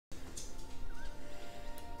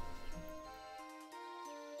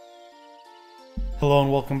Hello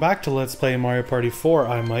and welcome back to Let's Play Mario Party 4.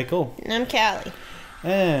 I'm Michael. And I'm Callie.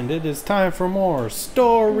 And it is time for more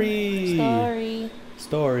story mode.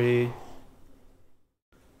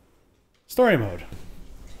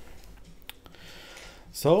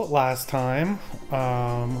 So last time,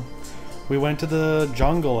 we went to the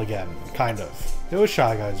jungle again, kind of. It was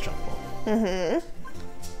Shy Guy's jungle.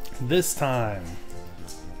 Mm-hmm. This time,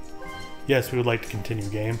 yes, we would like to continue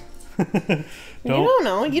game. You don't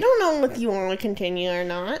know. You don't know if you want to continue or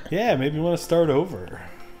not. Yeah, maybe you want to start over.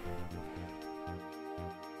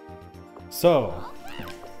 So,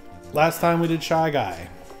 last time we did Shy Guy.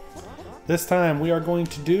 This time we are going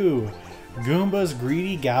to do Goomba's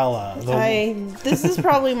Greedy Gala. This is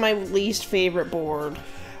probably my least favorite board.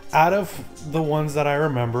 Out of the ones that I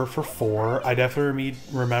remember for 4, I definitely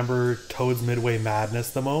remember Toad's Midway Madness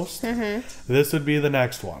the most. Mm-hmm. This would be the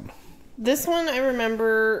next one. This one I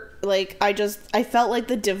remember, like, I felt like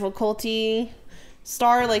the difficulty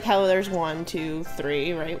star, like how there's 1, 2,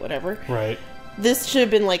 3, right? Whatever. Right. This should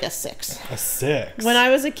have been like a 6. A 6? When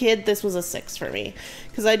I was a kid, this was a 6 for me.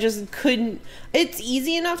 Because I just couldn't... It's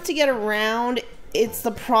easy enough to get around. It's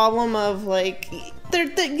the problem of, like...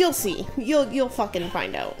 You'll see. You'll fucking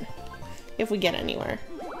find out. If we get anywhere.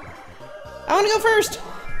 I want to go first!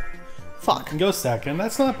 Fuck. Go second.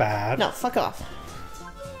 That's not bad. No, fuck off.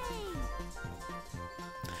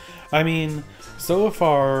 I mean, so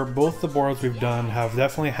far, both the boards we've done have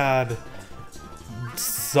definitely had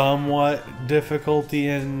somewhat difficulty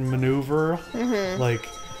in maneuver. Mm-hmm. Like,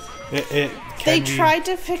 They tried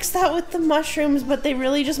to fix that with the mushrooms, but they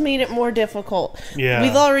really just made it more difficult. Yeah.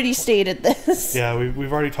 We've already stated this. Yeah,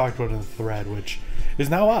 we've already talked about it in the thread, which is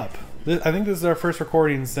now up. I think this is our first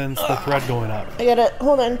recording since the thread going up. I gotta...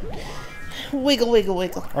 Hold on. Wiggle, wiggle,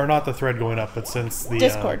 wiggle. Or not the thread going up, but since the...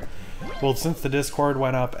 Discord. Well, since the Discord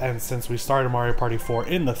went up and since we started Mario Party 4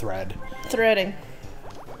 in the thread. Threading.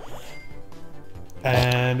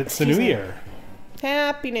 And it's the new year.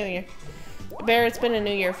 Happy New Year. Bear, it's been a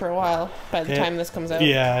new year for a while by the time this comes out.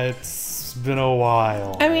 Yeah, it's been a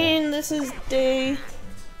while. I mean, this is day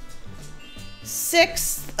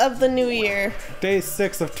 6 of the new year. Day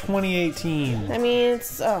 6 of 2018. I mean,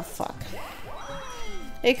 it's... Oh, fuck.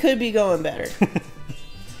 It could be going better.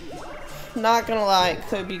 Not gonna lie, it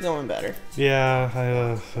could be going better.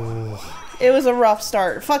 Yeah, It was a rough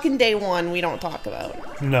start. Fucking day 1 we don't talk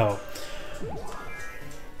about. No.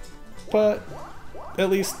 But at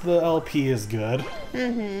least the LP is good.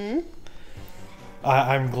 Mm-hmm.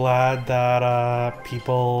 I'm glad that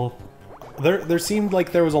people... There seemed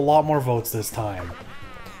like there was a lot more votes this time.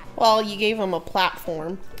 Well, you gave them a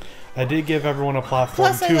platform. I did give everyone a platform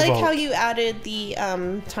Plus, to I like vote. how you added the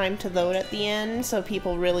time to vote at the end, so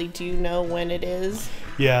people really do know when it is.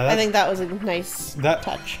 Yeah, I think that was a nice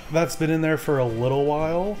touch. That's been in there for a little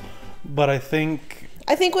while, but I think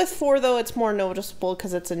with 4 though, it's more noticeable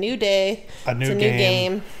because it's a new day, a new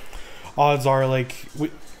game. Odds are, like,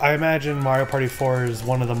 I imagine Mario Party 4 is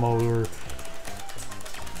one of the more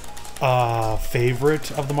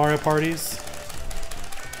favorite of the Mario parties.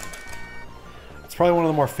 It's probably one of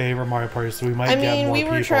the more favorite Mario parties, so we might get more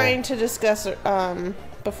people. We were trying to discuss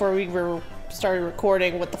before we started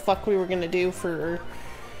recording what the fuck we were gonna do for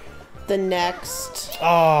the next.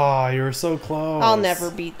 Oh, you were so close. I'll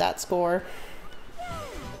never beat that score.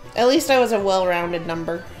 At least I was a well-rounded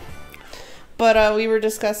number. But we were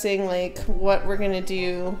discussing, like, what we're gonna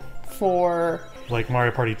do for... Like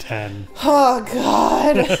Mario Party 10. Oh,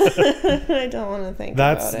 God. I don't want to think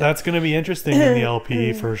about it. That's gonna be interesting in the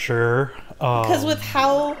LP, for sure. Because with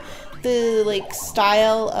how the, like,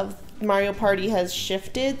 style of Mario Party has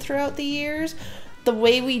shifted throughout the years, the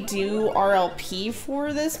way we do our LP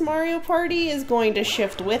for this Mario Party is going to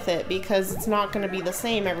shift with it, because it's not going to be the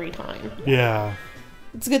same every time. Yeah.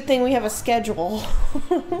 It's a good thing we have a schedule.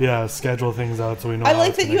 Yeah, schedule things out so we know. I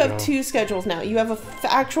like that you have 2 schedules now. You have a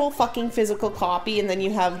actual fucking physical copy, and then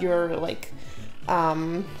you have your, like,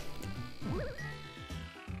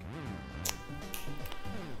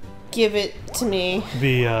 give it to me.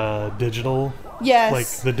 The digital? Yes. Like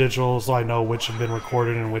the digital, so I know which have been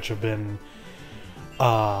recorded and which have been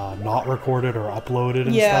not recorded or uploaded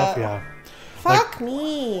and stuff. Yeah. Fuck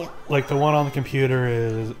me. Like the one on the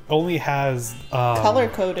computer only has color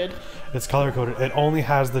coded. It's color coded. It only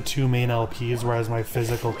has the 2 main LPs, whereas my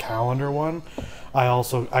physical calendar one,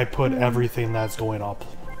 I put everything that's going up,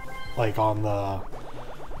 like onto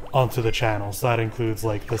the channel. So that includes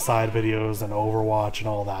like the side videos and Overwatch and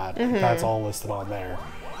all that. That's all listed on there.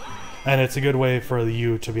 And it's a good way for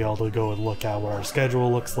you to be able to go and look at what our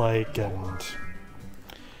schedule looks like. And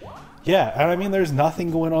yeah, and I mean, there's nothing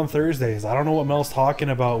going on Thursdays. I don't know what Mel's talking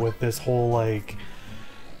about with this whole, like,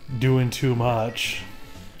 doing too much.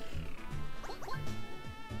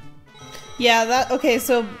 Yeah, okay,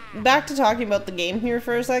 so back to talking about the game here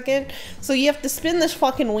for a second. So you have to spin this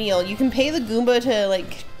fucking wheel. You can pay the Goomba to,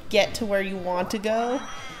 like, get to where you want to go.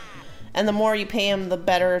 And the more you pay him, the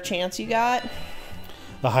better a chance you got.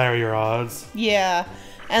 The higher your odds. Yeah.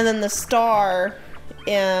 And then the star,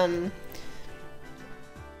 oh,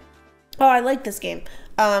 I like this game.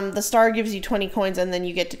 The star gives you 20 coins and then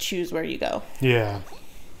you get to choose where you go. Yeah.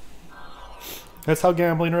 That's how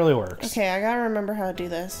gambling really works. Okay, I gotta remember how to do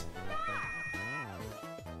this.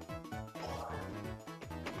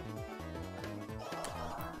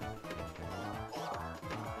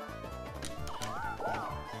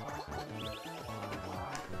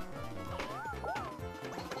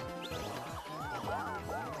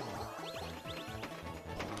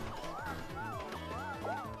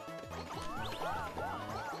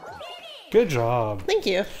 Good job. Thank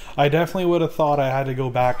you. I definitely would have thought I had to go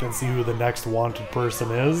back and see who the next wanted person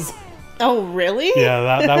is. Oh, really?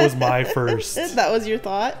 Yeah, that was my first. That was your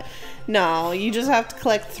thought? No, you just have to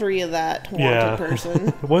collect 3 of that wanted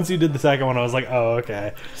person. Once you did the second one, I was like, oh,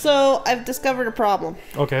 okay. So, I've discovered a problem.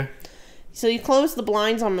 Okay. So you close the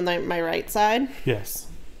blinds on my right side. Yes.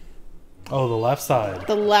 Oh, the left side.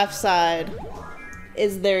 The left side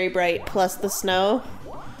is very bright, plus the snow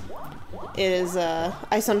is,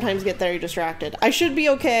 I sometimes get very distracted. I should be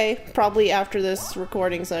okay. Probably after this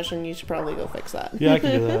recording session, you should probably go fix that. Yeah, I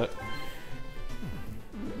can do that.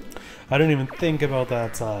 I didn't even think about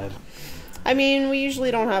that side. I mean, we usually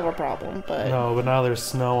don't have a problem, but... No, but now there's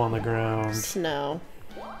snow on the ground. Snow.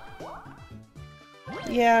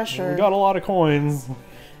 Yeah, sure. We got a lot of coins.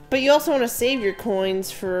 But you also want to save your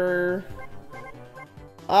coins for...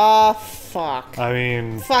 Oh, fuck. I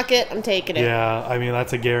mean... Fuck it, I'm taking it. Yeah, I mean,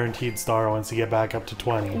 that's a guaranteed star once you get back up to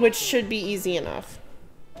 20. Which should be easy enough.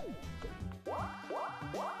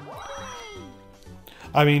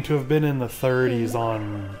 I mean, to have been in the 30s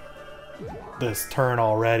on this turn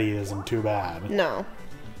already isn't too bad. No.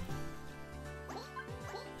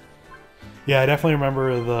 Yeah, I definitely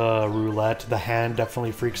remember the roulette. The hand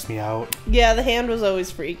definitely freaks me out. Yeah, the hand was always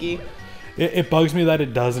freaky. It bugs me that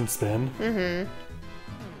it doesn't spin. Mm-hmm.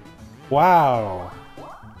 Wow.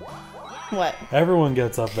 What? Everyone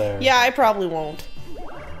gets up there. Yeah, I probably won't.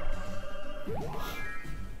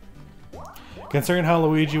 Considering how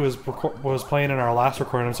Luigi was playing in our last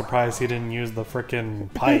recording, I'm surprised he didn't use the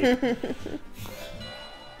frickin' pipe.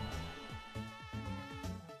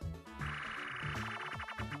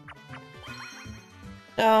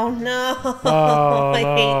 Oh no. Oh, I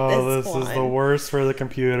hate this this one. is the worst for the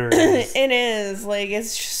computers. It is. Like,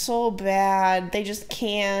 it's just so bad. They just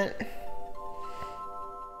can't.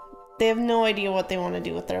 They have no idea what they want to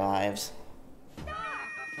do with their lives.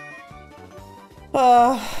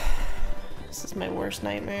 Oh, this is my worst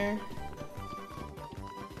nightmare.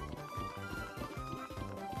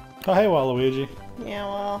 Oh, hey, Waluigi. Yeah,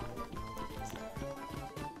 well.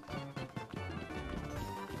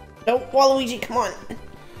 Nope, Waluigi, come on.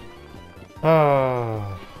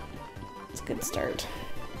 It's a good start.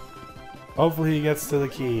 Hopefully he gets to the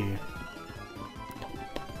key.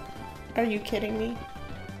 Are you kidding me?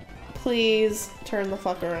 Please turn the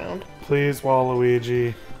fuck around. Please,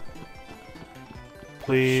 Waluigi.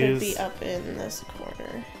 Please. Should be up in this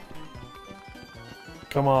corner.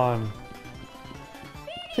 Come on.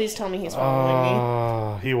 Please tell me he's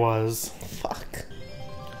following me. He was. Fuck.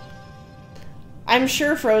 I'm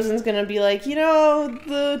sure Frozen's gonna be like, you know,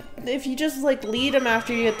 if you just like lead them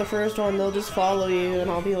after you get the first one, they'll just follow you,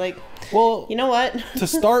 and I'll be like, well, you know what? To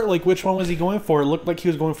start, like, which one was he going for? It looked like he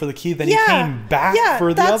was going for the key, then he came back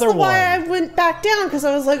for the other one. That's why I went back down, because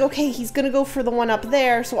I was like, okay, he's gonna go for the one up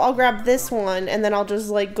there, so I'll grab this one, and then I'll just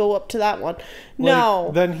like go up to that one. No.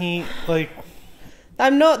 Like, then he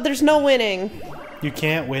there's no winning. You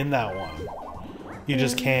can't win that one. You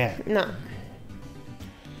just can't. No.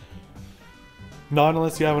 Not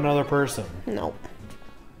unless you have another person. Nope.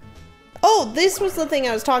 Oh, this was the thing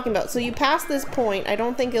I was talking about. So you pass this point. I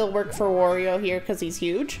don't think it'll work for Wario here because he's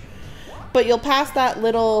huge. But you'll pass that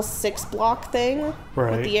little 6-block thing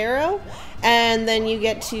with the arrow. And then you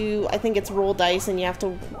get to, I think it's roll dice, and you have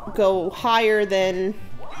to go higher than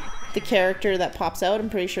the character that pops out. I'm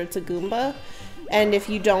pretty sure it's a Goomba. And if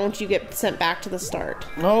you don't, you get sent back to the start.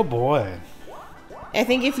 Oh boy. I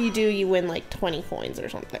think if you do, you win like 20 coins or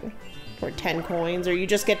something. Or 10 coins, or you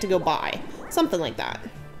just get to go buy. Something like that.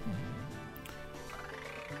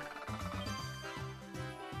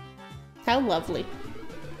 How lovely.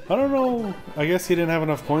 I don't know. I guess he didn't have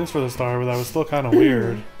enough coins for the star, but that was still kind of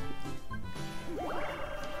weird.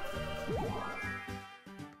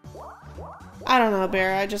 I don't know,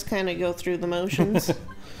 Bear. I just kind of go through the motions.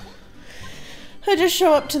 I just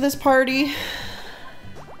show up to this party.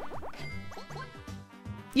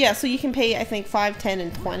 Yeah, so you can pay, I think, 5, 10,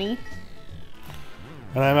 and 20.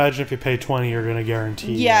 And I imagine if you pay 20, you're gonna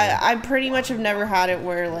guarantee. Yeah, I pretty much have never had it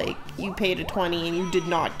where, like, you paid a 20 and you did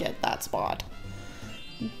not get that spot.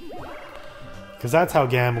 Because that's how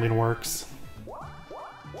gambling works.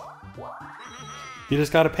 You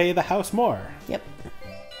just gotta pay the house more. Yep.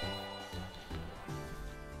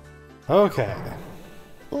 Okay.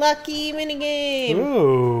 Lucky minigame!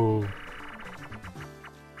 Ooh.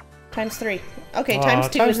 Times 3. Okay, times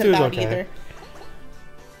 2 isn't bad okay. either.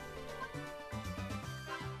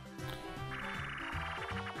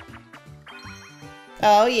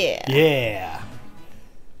 Oh, yeah. Yeah.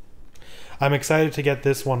 I'm excited to get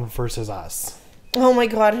this one versus us. Oh my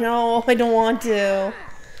god, no, I don't want to.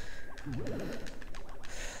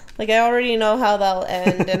 Like, I already know how that'll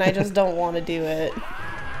end, and I just don't want to do it.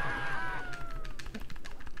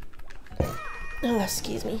 Oh,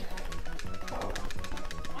 excuse me.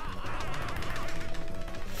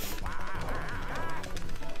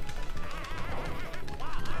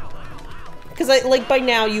 Because, like, by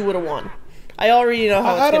now you would have won. I already know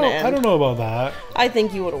how it's going to end. I don't know about that. I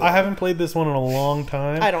think you would have won. I haven't played this one in a long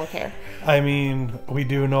time. I don't care. I mean, we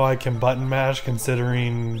do know I can button mash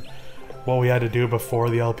considering what we had to do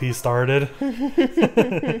before the LP started. We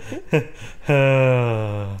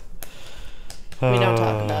don't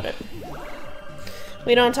talk about it.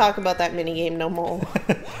 We don't talk about that minigame no more.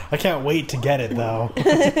 I can't wait to get it, though.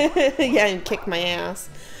 Yeah, and kick my ass.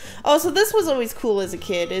 Oh, so this was always cool as a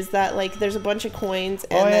kid, is that, like, there's a bunch of coins,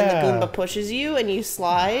 and then the Goomba pushes you, and you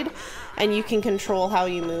slide, and you can control how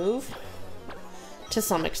you move. To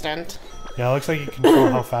some extent. Yeah, it looks like you control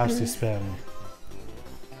how fast you spin.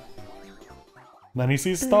 Then you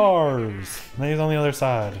see stars. Then he's on the other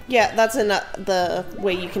side. Yeah, that's in the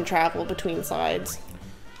way you can travel between sides.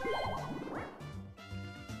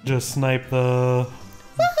 Just snipe the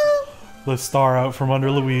star out from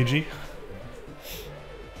under Luigi.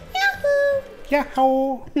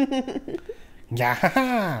 Yahoo!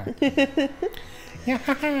 Yahoo!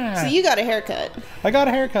 So you got a haircut. I got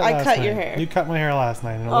a haircut last night. I cut your hair. You cut my hair last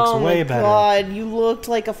night and it looks way better. Oh my god, you looked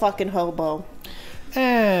like a fucking hobo.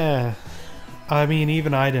 I mean,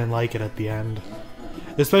 even I didn't like it at the end.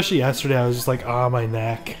 Especially yesterday, I was just like, ah, my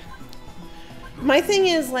neck. My thing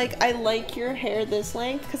is, like, I like your hair this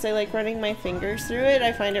length because I like running my fingers through it.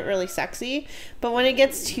 I find it really sexy. But when it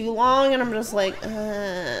gets too long and I'm just like,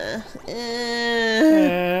 I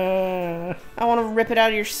want to rip it out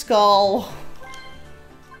of your skull.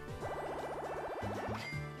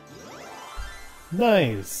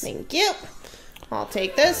 Nice. Thank you. I'll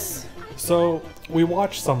take this. So, we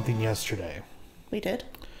watched something yesterday. We did?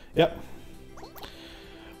 Yep.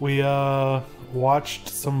 We, watched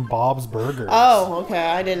some Bob's Burgers. Oh, okay.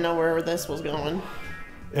 I didn't know where this was going.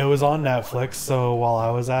 It was on Netflix, so while I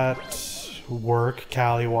was at work,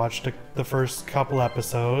 Callie watched the first couple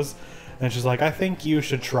episodes, and she's like, I think you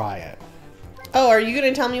should try it. Oh, are you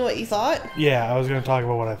going to tell me what you thought? Yeah, I was going to talk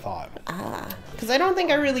about what I thought. Ah. Because I don't think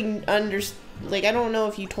I really understand. Like, I don't know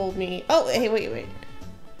if you told me. Oh, hey, wait.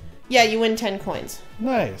 Yeah, you win 10 coins.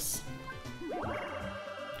 Nice.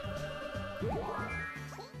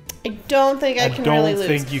 I don't think I can really lose. I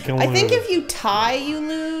don't think you can lose. I think if you tie, you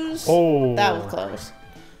lose. Oh. That was close.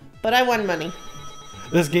 But I won money.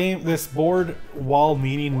 This board, while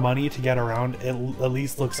needing money to get around, it at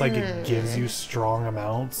least looks like it gives you strong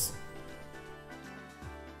amounts.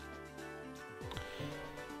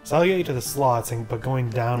 So I'll get you to the slots, but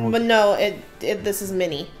going down will... But no, this is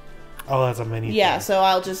mini. Oh, that's a mini Yeah, thing. so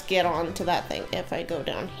I'll just get on to that thing. If I go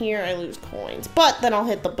down here, I lose coins. But then I'll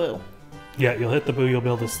hit the boo. Yeah, you'll hit the boo, you'll be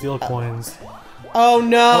able to steal coins. Oh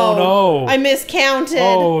no! Oh no! I miscounted!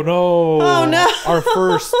 Oh no! Oh no! Our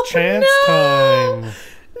first chance time! No,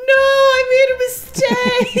 I made a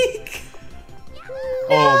mistake! No!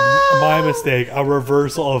 Oh, my mistake. A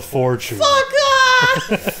reversal of fortune. Fuck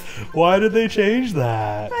off! Why did they change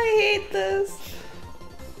that? I hate this.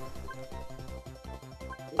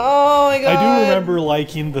 Oh my god. I do remember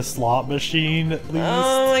liking the slot machine, at least.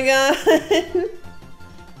 Oh my god.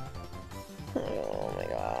 Oh my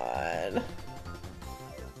god.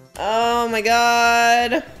 Oh my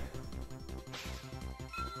god.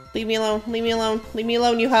 Leave me alone. Leave me alone. Leave me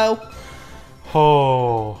alone, you hoe.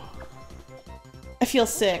 Oh. I feel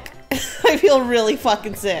sick. I feel really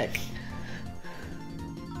fucking sick.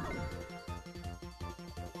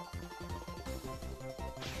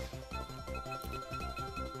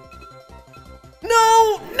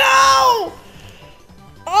 No! No!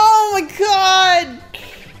 Oh my god!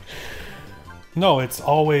 No, it's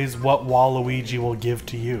always what Waluigi will give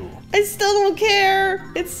to you. I still don't care.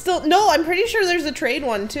 It's still... No, I'm pretty sure there's a trade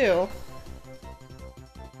one, too.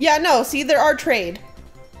 Yeah, no, see, there are trade.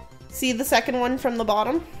 See the second one from the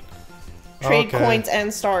bottom? Trade coins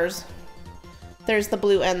and stars. There's the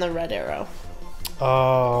blue and the red arrow.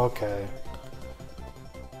 Oh, okay.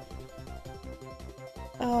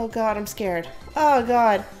 Oh, God, I'm scared. Oh,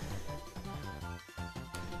 God.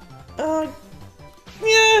 Oh,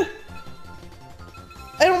 yeah.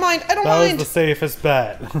 I don't mind. I don't mind. That was the safest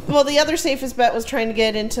bet. Well, the other safest bet was trying to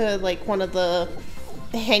get into, like, one of the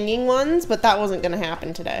hanging ones, but that wasn't going to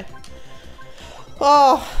happen today.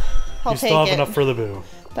 Oh, I'll take it. You still have enough for the boo.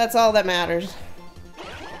 That's all that matters.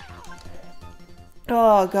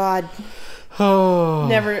 Oh, God.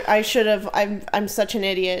 Never. I should have. I'm such an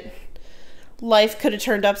idiot. Life could have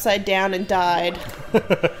turned upside down and died.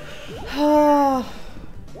 Oh.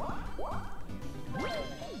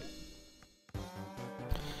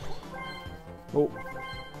 Oh.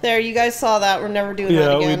 There, you guys saw that. We're never doing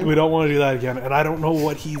that again. Yeah, we don't want to do that again. And I don't know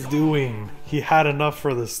what he's doing. He had enough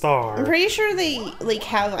for the star. I'm pretty sure they, like,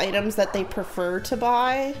 have items that they prefer to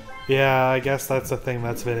buy. Yeah, I guess that's a thing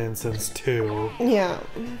that's been in since 2. Yeah.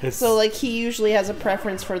 So, like, he usually has a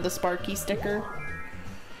preference for the Sparky sticker.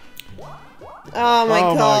 Oh my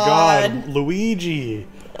god. Luigi.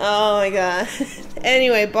 Oh my god.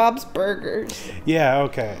 Anyway, Bob's Burgers. Yeah,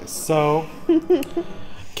 okay. So...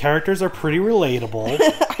 characters are pretty relatable.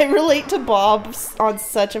 I relate to Bob on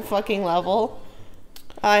such a fucking level.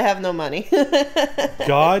 I have no money.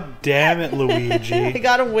 God damn it, Luigi. I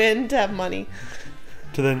gotta win to have money.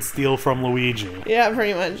 To then steal from Luigi. Yeah,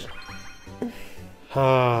 pretty much.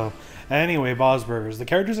 Anyway, Bob's Burgers. The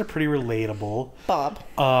characters are pretty relatable. Bob.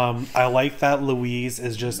 I like that Louise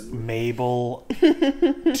is just Mabel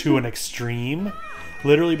to an extreme.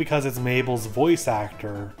 Literally because it's Mabel's voice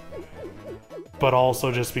actor. But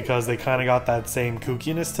also just because they kind of got that same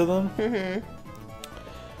kookiness to them.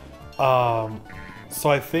 So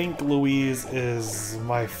I think Louise is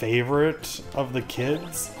my favorite of the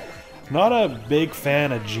kids. Not a big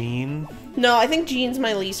fan of Jean. No, I think Jean's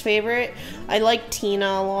my least favorite. I like Tina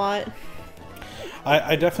a lot.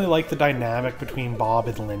 I definitely like the dynamic between Bob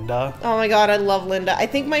and Linda. Oh my god, I love Linda. I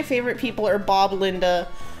think my favorite people are Bob, Linda,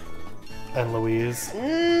 and Louise.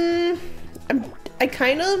 I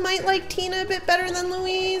kind of might like Tina a bit better than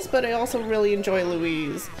Louise, but I also really enjoy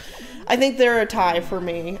Louise. I think they're a tie for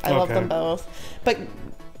me. I love them both. But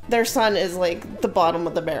their son is like the bottom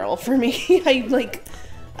of the barrel for me.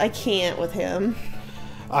 I can't with him.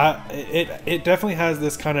 It definitely has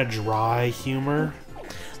this kind of dry humor.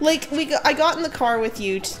 Like, I got in the car with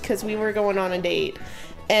you because we were going on a date,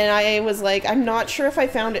 and I was like, I'm not sure if I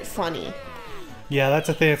found it funny. Yeah, that's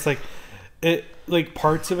the thing. It's like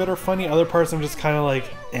parts of it are funny, other parts I'm just kind of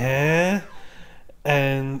like, eh.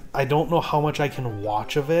 And I don't know how much I can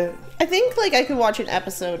watch of it. I think, like, I could watch an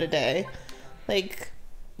episode a day. Like...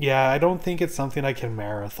 Yeah, I don't think it's something I can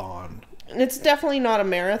marathon. It's definitely not a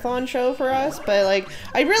marathon show for us, but, like,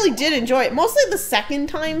 I really did enjoy it. Mostly the second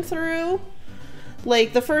time through.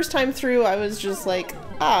 Like, the first time through, I was just like,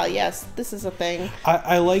 ah, yes, this is a thing.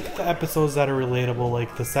 I like the episodes that are relatable,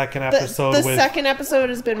 like the second episode the second episode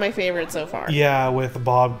has been my favorite so far. Yeah, with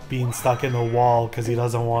Bob being stuck in the wall because he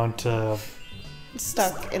doesn't want to...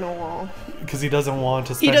 Stuck in a wall. Because he doesn't want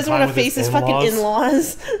to spend He doesn't time want to face his fucking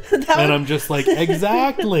in-laws. And I'm just like,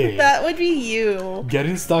 exactly. That would be you.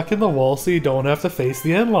 Getting stuck in the wall so you don't have to face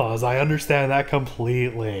the in-laws. I understand that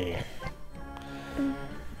completely.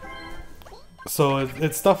 So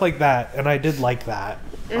it's stuff like that, and I did like that.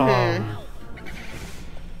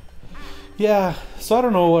 Yeah, so I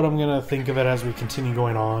don't know what I'm going to think of it as we continue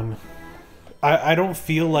going on. I don't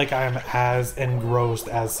feel like I'm as engrossed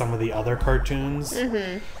as some of the other cartoons.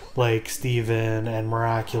 Like Steven and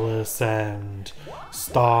Miraculous and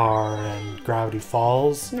Star and Gravity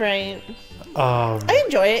Falls. Right. I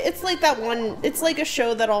enjoy it. It's like that one, it's like a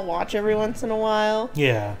show that I'll watch every once in a while.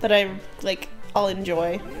 Yeah. That I'll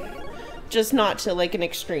enjoy. Just not to, like, an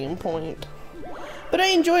extreme point. But I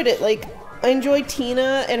enjoyed it. Like, I enjoyed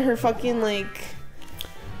Tina and her fucking, like...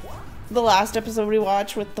 The last episode we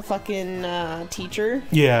watched with the fucking teacher.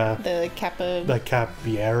 Yeah. The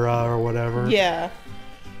Capiera or whatever. Yeah.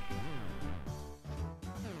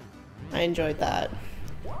 I enjoyed that.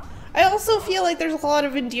 I also feel like there's a lot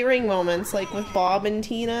of endearing moments, like with Bob and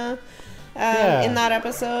Tina. In that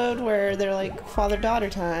episode where they're like father-daughter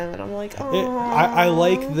time, and I'm like, oh. I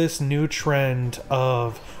like this new trend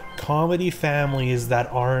of comedy families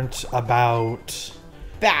that aren't about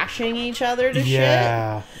bashing each other to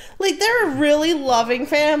shit. Like, they're a really loving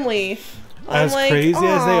family. As like, crazy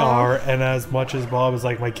as they "Aw." are, and as much as Bob is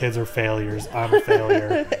like, my kids are failures, I'm a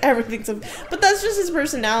failure. Everything's but that's just his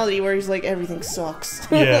personality, where he's like, everything sucks.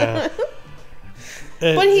 Yeah.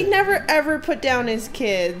 But he never ever put down his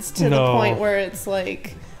kids to the point where it's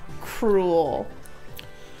like cruel.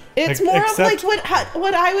 It's more of like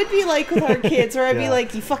what I would be like with our kids, where I'd be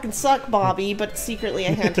like, you fucking suck, Bobby, but secretly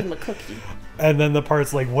I hand him a cookie. And then the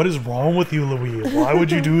part's like, what is wrong with you, Louise? Why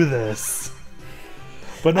would you do this?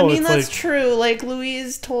 But no, I mean, it's that's like, true. Like,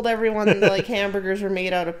 Louise told everyone that, like, hamburgers were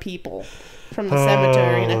made out of people from the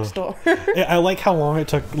cemetery next door. I like how long it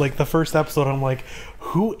took. Like, the first episode, I'm like,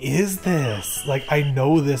 who is this? Like, I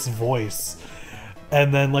know this voice.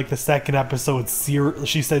 And then, like, the second episode,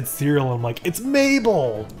 she said cereal. I'm like, it's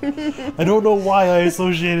Mabel. I don't know why I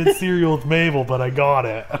associated cereal with Mabel, but I got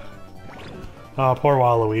it. Oh, poor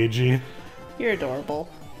Waluigi. You're adorable.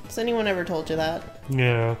 Has anyone ever told you that?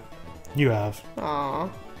 Yeah, you have. Aw.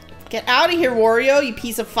 Get out of here, Wario, you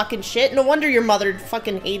piece of fucking shit. No wonder your mother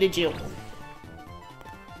fucking hated you.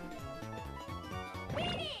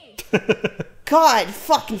 God,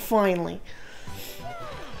 fucking finally.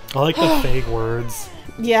 I like the fake words.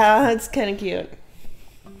 Yeah, it's kind of cute.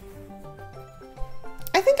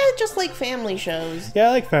 I think I just like family shows. Yeah,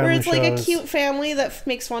 I like family shows. Where it's like a cute family that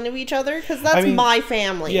makes fun of each other, because that's my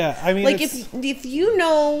family. Yeah, I mean, like if you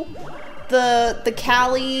know the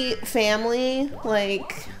Callie family,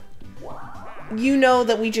 like, you know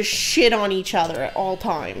that we just shit on each other at all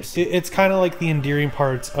times. It's kind of like the endearing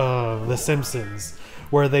parts of The Simpsons,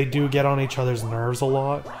 where they do get on each other's nerves a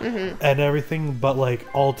lot and everything, but like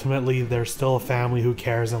ultimately they're still a family who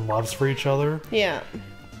cares and loves for each other. Yeah.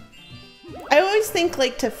 I always think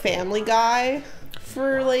like to Family Guy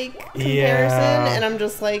for like comparison, and I'm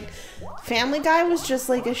just like, Family Guy was just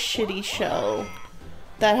like a shitty show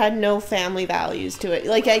that had no family values to it.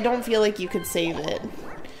 Like, I don't feel like you could save it.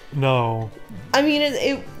 No. I mean,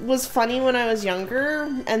 it was funny when I was younger,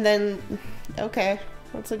 and then, okay,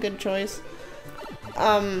 that's a good choice.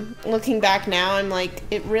 Looking back now, I'm like,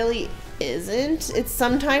 it really isn't. It's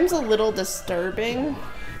sometimes a little disturbing.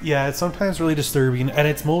 Yeah, it's sometimes really disturbing, and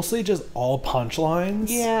it's mostly just all punchlines.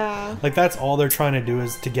 Yeah. Like, that's all they're trying to do,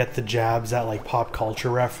 is to get the jabs at, like, pop culture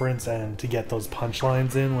reference and to get those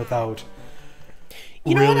punchlines in without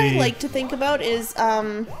You know what I like to think about is,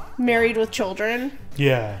 Married with Children.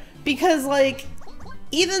 Yeah. Because, like,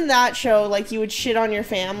 even that show, like, you would shit on your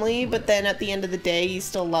family, but then at the end of the day, you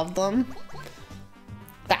still love them.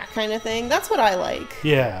 That kind of thing. That's what I like.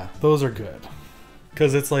 Yeah, those are good.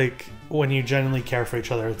 Because it's like, when you genuinely care for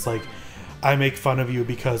each other, it's like, I make fun of you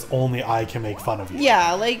because only I can make fun of you.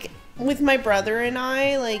 Yeah, like, with my brother and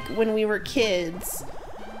I, like, when we were kids,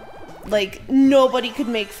 like, nobody could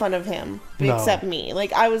make fun of him except me.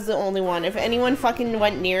 Like, I was the only one. If anyone fucking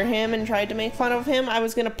went near him and tried to make fun of him, I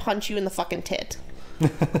was gonna punch you in the fucking tit.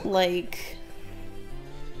 Like,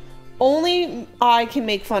 only I can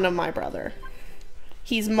make fun of my brother.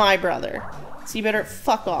 He's my brother. So you better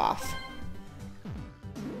fuck off.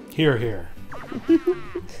 Hear, hear.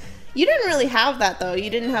 You didn't really have that, though. You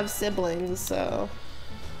didn't have siblings, so...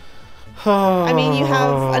 I mean, you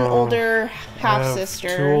have an older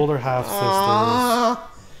half-sister. 2 older half-sisters.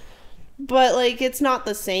 But, like, it's not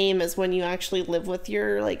the same as when you actually live with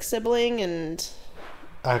your, like, sibling and...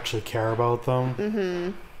 actually care about them.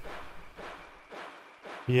 Mm-hmm.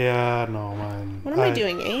 Yeah, no, man. What am I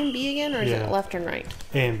doing? A and B again, or is it left and right?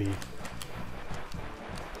 A and B.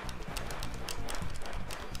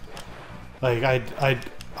 Like, I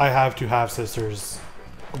have 2 half-sisters,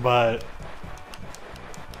 but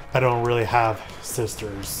I don't really have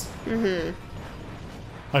sisters. Mm-hmm.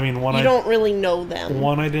 I mean, you don't really know them.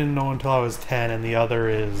 One I didn't know until I was 10, and the other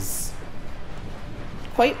is...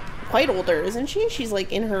 Quite older, isn't she? She's,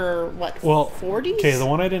 like, in her, what, 40s? Okay, the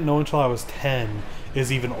one I didn't know until I was 10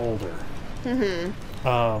 is even older.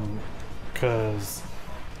 Mm-hmm. Because,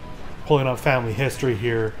 pulling up family history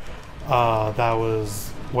here, that was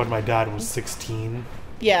when my dad was 16.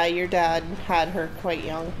 Yeah, your dad had her quite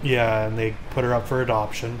young. Yeah, and they put her up for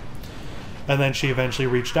adoption. And then she eventually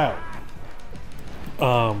reached out.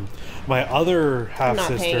 My other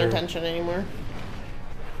half-sister... I'm not paying attention anymore.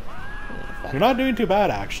 You're not doing too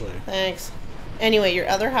bad, actually. Thanks. Anyway, your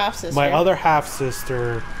other half-sister... My other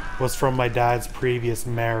half-sister was from my dad's previous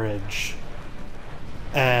marriage.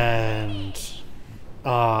 And...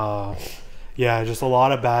 yeah, just a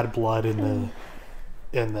lot of bad blood in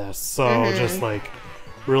this. So, just, like,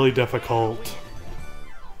 really difficult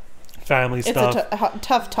family stuff. It's a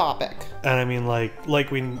tough topic. And I mean, like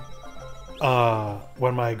when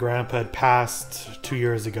my grandpa had passed 2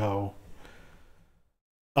 years ago,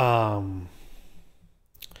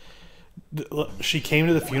 She came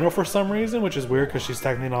to the funeral for some reason, which is weird because she's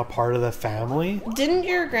technically not part of the family. Didn't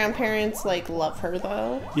your grandparents, like, love her,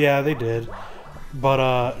 though? Yeah, they did.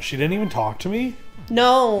 But she didn't even talk to me.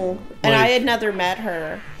 No. And Like- I had never met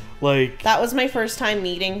her. Like, That was my first time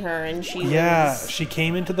meeting her, and she yeah, was... she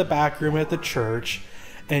came into the back room at the church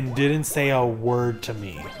and didn't say a word to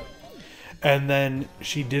me. And then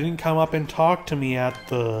she didn't come up and talk to me at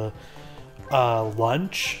the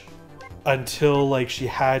lunch until, like, she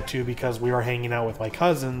had to because we were hanging out with my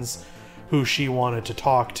cousins who she wanted to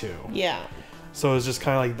talk to. Yeah. So it's just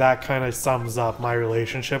kind of like that kind of sums up my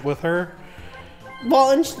relationship with her.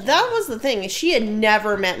 Well, and that was the thing. She had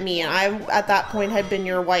never met me, and I, at that point, had been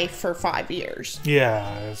your wife for 5 years. Yeah,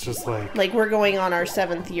 it's just like... Like, we're going on our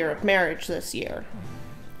 7th year of marriage this year.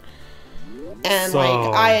 And, So-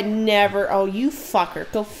 like, I had never... Oh, you fucker.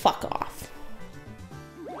 Go fuck off.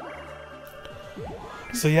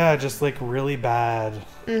 So yeah, just like really bad.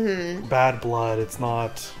 Mm-hmm. Bad blood. It's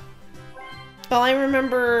not... Well, I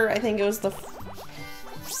remember, I think it was the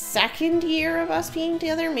second year of us being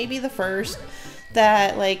together, maybe the first,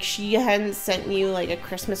 that, like, she hadn't sent you, like, a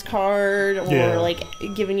Christmas card or, Yeah. like,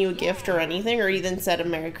 given you a gift or anything, or even said a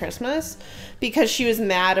Merry Christmas, because she was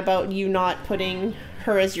mad about you not putting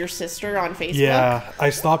her as your sister on Facebook. Yeah, I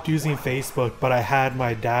stopped using Facebook, but I had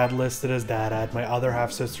my dad listed as dad, I had my other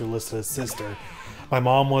half-sister listed as sister. My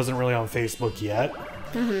mom wasn't really on Facebook yet.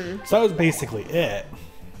 Mm-hmm. So that was basically it.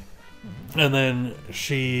 And then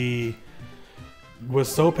she was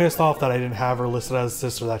so pissed off that I didn't have her listed as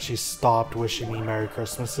sister that she stopped wishing me Merry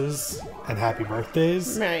Christmases and Happy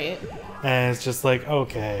Birthdays. Right. And it's just like,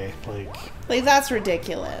 okay, Like, that's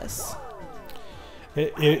ridiculous.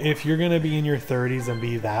 if you're gonna be in your 30s and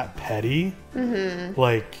be that petty,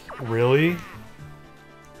 like, really?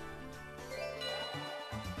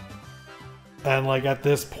 And, like, at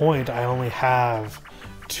this point, I only have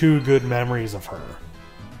 2 good memories of her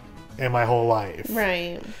in my whole life.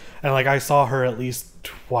 Right. And, like, I saw her at least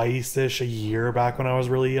twice-ish a year back when I was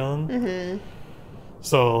really young. Mm-hmm.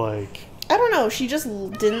 So, like... I don't know, she just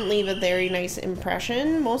didn't leave a very nice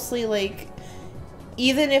impression. Mostly, like,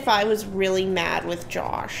 even if I was really mad with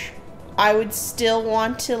Josh, I would still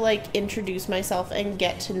want to, like, introduce myself and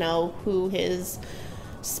get to know who his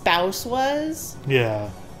spouse was.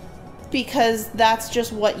 Yeah. Because that's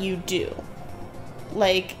just what you do.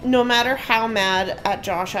 Like, no matter how mad at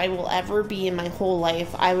Josh I will ever be in my whole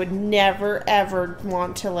life, I would never, ever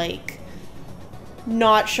want to, like,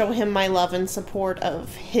 not show him my love and support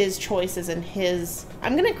of his choices and his...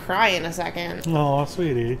 I'm gonna cry in a second. Aw,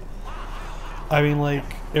 sweetie. I mean, like,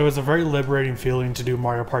 it was a very liberating feeling to do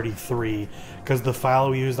Mario Party 3, because the file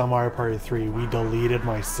we used on Mario Party 3, we deleted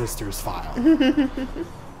my sister's file.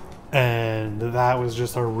 And that was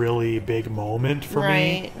just a really big moment for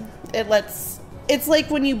me. Right. It's like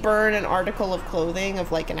when you burn an article of clothing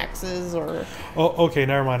of, like, an ex's or... Oh, okay,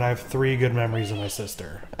 never mind. I have 3 good memories of my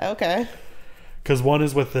sister. Okay. Because one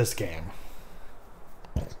is with this game.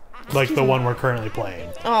 Like the one we're currently playing.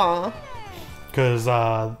 Aw. Because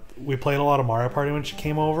we played a lot of Mario Party when she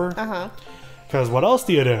came over. Uh-huh. Because what else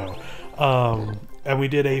do you do? And we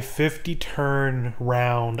did a 50-turn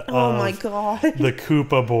round Oh of my god. the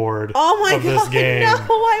Koopa board Oh my of this god, game. no,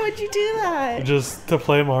 why would you do that? Just to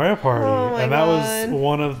play Mario Party. Oh my and that God. was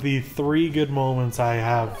one of the 3 good moments I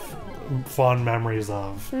have fond memories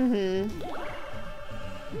of. Mm-hmm.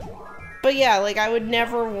 But yeah, like, I would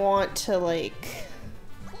never want to, like...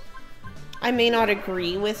 I may not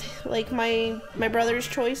agree with, like, my brother's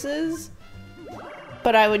choices,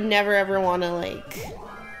 but I would never ever want to, like...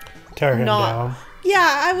 Tear him not... down.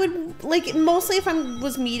 Yeah, I would, like, mostly if I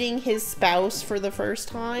was meeting his spouse for the first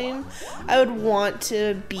time, I would want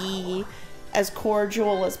to be as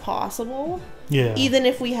cordial as possible. Yeah. Even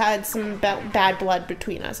if we had some bad blood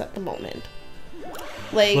between us at the moment.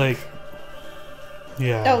 Like...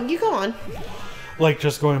 Yeah. Oh, you go on. Like,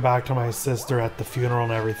 just going back to my sister at the funeral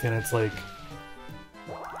and everything, it's like...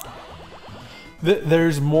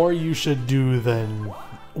 there's more you should do than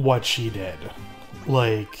what she did.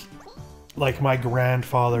 Like my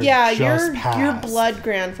grandfather just passed. Your blood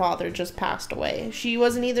grandfather just passed away. She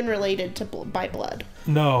wasn't even related to by blood.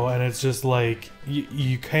 No, and it's just like,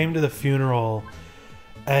 you came to the funeral...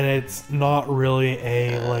 And it's not really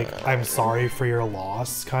a, like, I'm sorry for your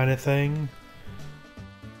loss kind of thing.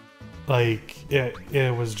 Like,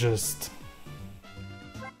 it was just...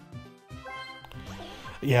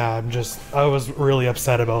 Yeah, I was really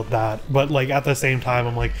upset about that. But, like, at the same time,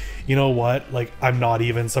 I'm like, you know what? Like, I'm not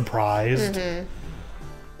even surprised. Mm-hmm.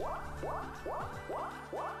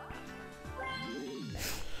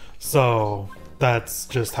 So, that's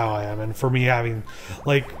just how I am. And for me having,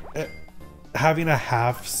 like... having a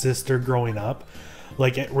half sister growing up,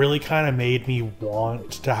 like it really kind of made me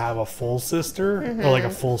want to have a full sister or like a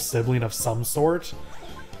full sibling of some sort.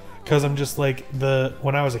 Because I'm just like,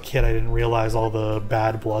 when I was a kid, I didn't realize all the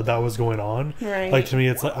bad blood that was going on. Right. Like, to me,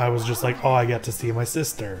 it's like, I was just like, oh, I get to see my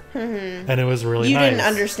sister. And it was really nice. You didn't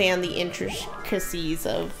understand the intricacies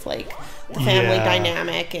of, like, the family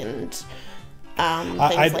dynamic and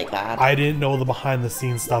things like that. I didn't know the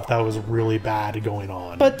behind-the-scenes stuff that was really bad going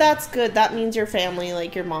on. But that's good. That means your family,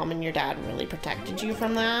 like your mom and your dad, really protected you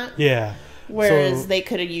from that. Yeah. Whereas they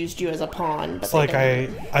could have used you as a pawn. But it's like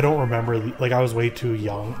I don't remember. Like, I was way too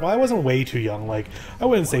young. Well, I wasn't way too young. Like, I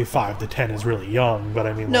wouldn't say 5 to 10 is really young, but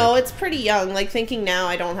I mean, no, like, it's pretty young. Like, thinking now,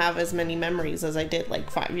 I don't have as many memories as I did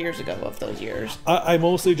like 5 years ago of those years. I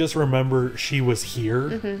mostly just remember she was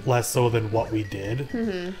here, less so than what we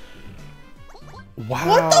did. Wow!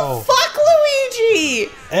 What the fuck,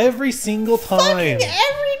 Luigi? Every single time. Fucking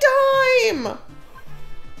every time.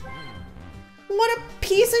 What a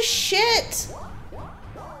piece of shit.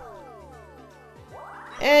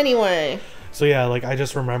 Anyway. So yeah, like, I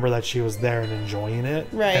just remember that she was there and enjoying it.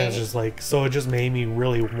 Right. And it's just like, so it just made me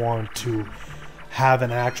really want to have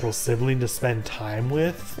an actual sibling to spend time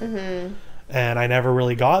with. And I never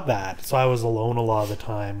really got that. So I was alone a lot of the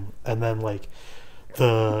time. And then, like,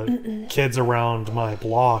 the kids around my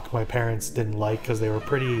block, my parents didn't like because they were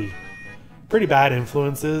pretty bad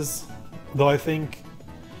influences. Though I think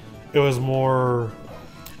it was more...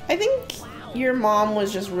 I think your mom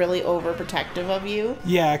was just really overprotective of you.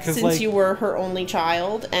 Yeah, because since you were her only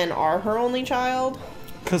child and are her only child.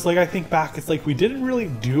 Because, like, I think back, it's like we didn't really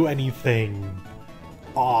do anything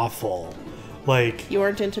awful. Like... You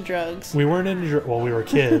weren't into drugs. We weren't into... Well, we were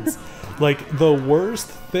kids. Like, the worst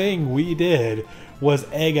thing we did was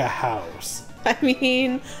egg a house. I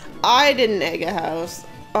mean, I didn't egg a house.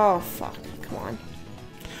 Oh, fuck. Come on.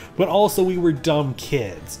 But also, we were dumb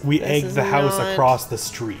kids. We egged the house across the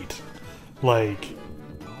street. Like...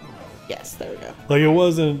 Yes, there we go. Like, it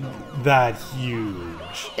wasn't that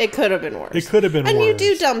huge. It could have been worse. It could have been worse. And you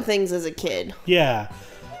do dumb things as a kid. Yeah.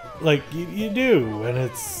 Like, you do. And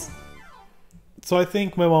it's... So I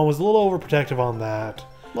think my mom was a little overprotective on that.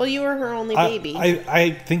 Well, you were her only baby.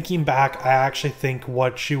 I thinking back, I actually think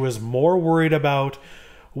what she was more worried about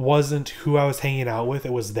wasn't who I was hanging out with.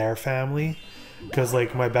 It was their family. Because,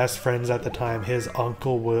 like, my best friends at the time, his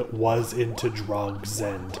uncle was into drugs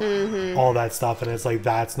and all that stuff. And it's like,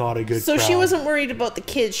 that's not a good So crowd. she wasn't worried about the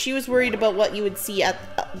kids. She was worried about what you would see at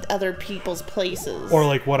other people's places. Or,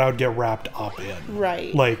 like, what I would get wrapped up in.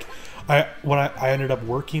 Right. Like, when I ended up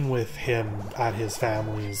working with him at his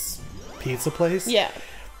family's pizza place. Yeah.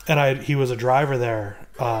 And he was a driver there,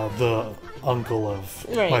 the uncle of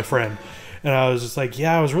my friend. And I was just like,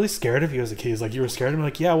 yeah, I was really scared of you as a kid. He's like, you were scared of me?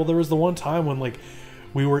 Like, yeah, well, there was the one time when, like,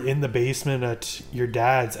 we were in the basement at your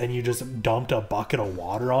dad's and you just dumped a bucket of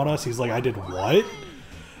water on us. He's like, I did what? And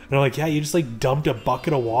I'm like, yeah, you just, like, dumped a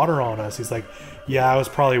bucket of water on us. He's like, yeah, I was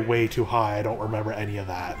probably way too high. I don't remember any of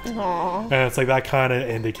that. Aww. And it's like, that kind of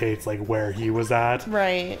indicates, like, where he was at.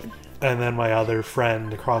 Right. And then my other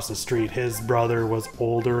friend across the street, his brother was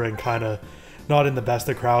older and kind of not in the best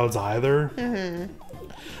of crowds either.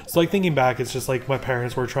 So, like, thinking back, it's just like my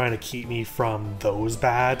parents were trying to keep me from those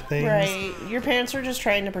bad things. Right. Your parents were just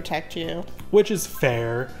trying to protect you. Which is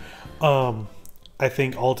fair. I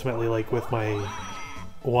think ultimately, like, with my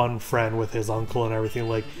one friend with his uncle and everything,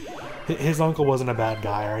 like, his uncle wasn't a bad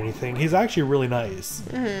guy or anything. He's actually really nice.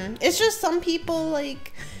 It's just some people,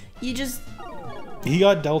 like, you just... He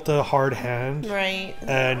got dealt a hard hand. Right.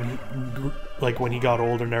 And, like, when he got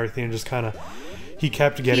older and everything, just kind of... He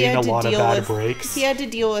kept getting a lot of bad breaks. He had to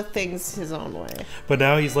deal with things his own way. But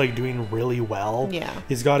now he's, like, doing really well. Yeah.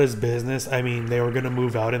 He's got his business. I mean, they were going to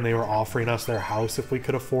move out and they were offering us their house if we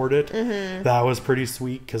could afford it. That was pretty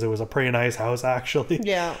sweet because it was a pretty nice house, actually.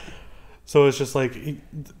 Yeah. So it's just like,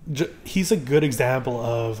 he's a good example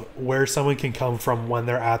of where someone can come from when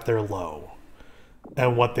they're at their low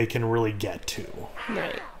and what they can really get to.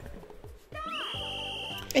 Right.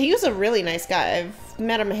 He was a really nice guy. I've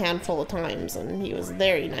met him a handful of times, and he was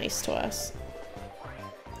very nice to us.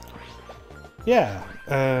 Yeah,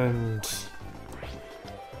 and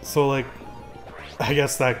so, like, I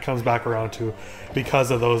guess that comes back around to, because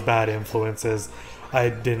of those bad influences, I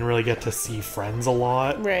didn't really get to see friends a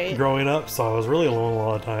lot growing up, so I was really alone a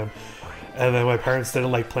lot of the time. And then my parents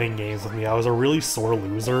didn't like playing games with me. I was a really sore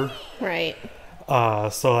loser. Right.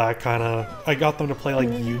 So that kind of... I got them to play, like,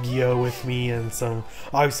 Yu-Gi-Oh! With me and some...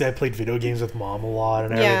 Obviously, I played video games with Mom a lot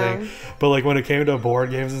and everything. Yeah. But, like, when it came to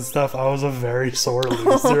board games and stuff, I was a very sore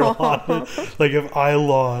loser a lot of it. Like, if I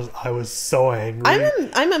lost, I was so angry.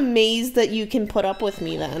 I'm amazed that you can put up with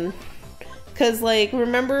me then. Because, like,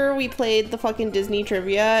 remember we played the fucking Disney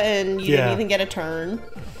trivia and you didn't even get a turn?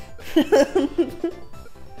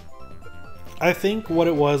 I think what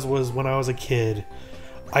it was when I was a kid,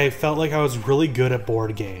 I felt like I was really good at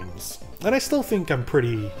board games. And I still think I'm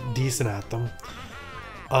pretty decent at them.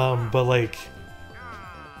 But, like,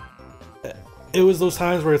 it was those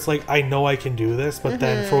times where it's like, I know I can do this, but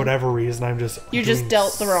then for whatever reason, You're just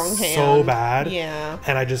dealt the wrong hand. So bad. Yeah.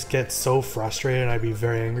 And I just get so frustrated and I'd be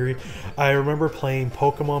very angry. I remember playing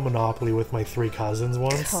Pokemon Monopoly with my 3 cousins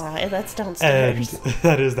once. God, that's downstairs. And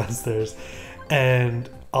that is downstairs. And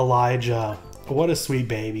Elijah, what a sweet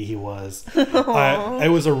baby he was. It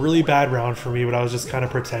was a really bad round for me, but I was just kind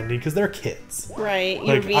of pretending because they're kids. Right,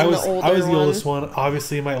 like, I was the oldest one.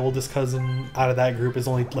 Obviously, my oldest cousin out of that group is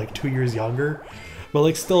only like 2 years younger, but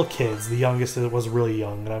like still kids. The youngest was really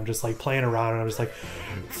young, and I'm just like playing around, and I'm just like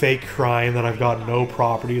fake crying that I've got no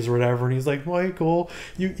properties or whatever. And he's like, Michael,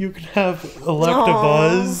 you can have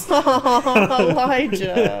Electabuzz.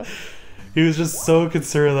 Elijah. He was just so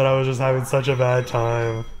concerned that I was just having such a bad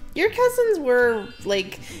time. Your cousins were,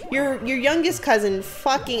 like, your youngest cousin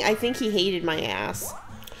fucking, I think he hated my ass.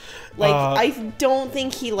 Like, I don't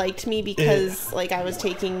think he liked me because, like, I was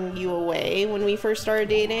taking you away when we first started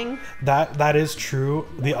dating. That is true.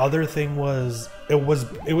 The other thing was, it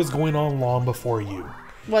was going on long before you.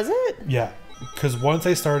 Was it? Yeah. Because once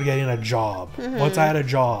I started getting a job, once I had a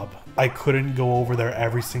job, I couldn't go over there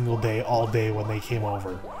every single day, all day when they came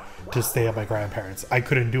over to stay at my grandparents'. I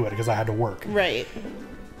couldn't do it because I had to work. Right.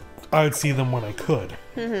 I would see them when I could.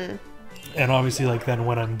 And obviously, like, then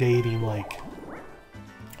when I'm dating, like,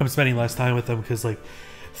 I'm spending less time with them because, like,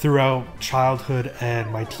 throughout childhood and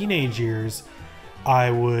my teenage years, I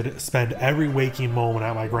would spend every waking moment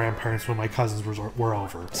at my grandparents when my cousins were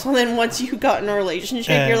over. So then once you got in a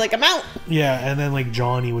relationship, you're like, I'm out! Yeah, and then, like,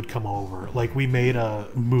 Johnny would come over. Like, we made a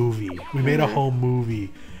movie. We made a home movie,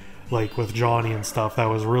 like, with Johnny and stuff that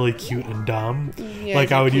was really cute and dumb. Yeah,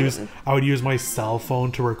 like, I would use my cell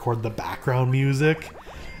phone to record the background music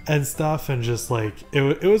and stuff, and just, like,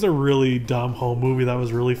 it was a really dumb home movie that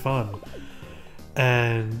was really fun.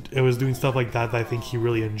 And it was doing stuff like that I think he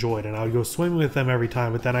really enjoyed, and I would go swimming with them every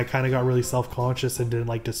time, but then I kind of got really self-conscious and didn't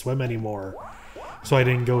like to swim anymore, so I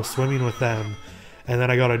didn't go swimming with them. And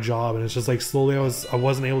then I got a job, and it's just like slowly I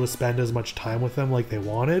wasn't able to spend as much time with them like they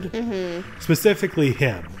wanted. Specifically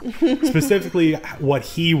him. Specifically what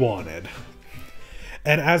he wanted.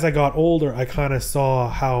 And as I got older, I kind of saw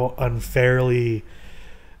how unfairly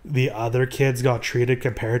the other kids got treated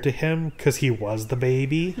compared to him, because he was the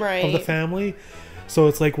baby of the family. So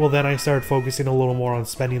it's like, well, then I started focusing a little more on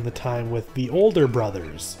spending the time with the older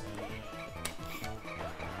brothers.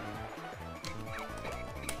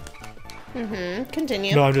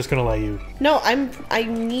 Continue. No, I'm just gonna let you. No, I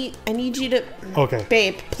need you to. Okay.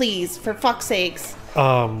 Babe, please, for fuck's sakes.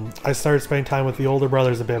 I started spending time with the older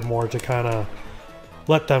brothers a bit more to kind of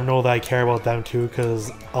let them know that I care about them too, because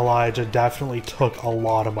Elijah definitely took a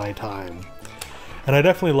lot of my time. And I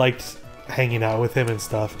definitely liked hanging out with him and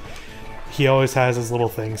stuff. He always has his little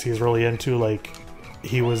things he's really into, like,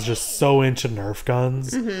 he was just so into Nerf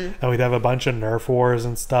guns, and we'd have a bunch of Nerf wars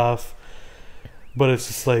and stuff. But it's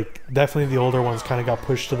just like, definitely the older ones kind of got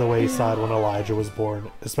pushed to the wayside when Elijah was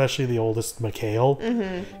born. Especially the oldest, Mikhail.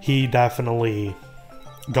 He definitely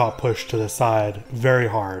got pushed to the side very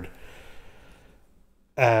hard.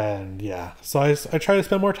 And yeah, so I try to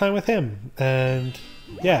spend more time with him. And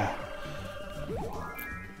yeah.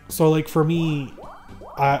 So like for me,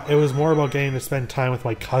 it was more about getting to spend time with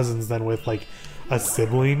my cousins than with like a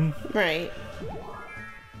sibling. Right.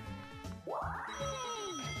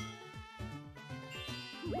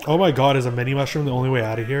 Oh my god, is a mini mushroom the only way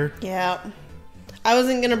out of here? Yeah. I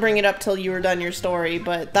wasn't gonna bring it up till you were done your story,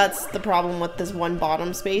 but that's the problem with this one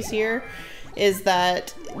bottom space here, is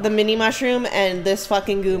that the mini mushroom and this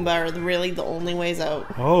fucking Goomba are really the only ways out.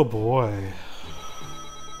 Oh boy.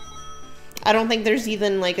 I don't think there's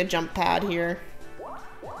even like a jump pad here.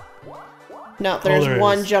 No, there's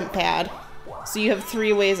one jump pad. So you have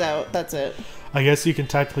 3 ways out, that's it. I guess you can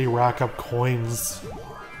technically rack up coins.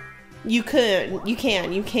 You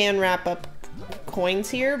can wrap up coins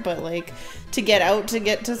here, but like to get out to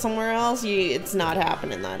get to somewhere else, it's not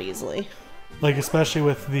happening that easily. Like especially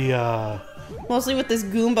with the mostly with this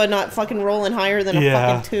Goomba not fucking rolling higher than a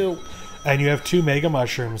fucking 2. And you have 2 mega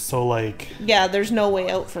mushrooms, so like, yeah, there's no way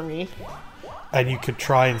out for me. And you could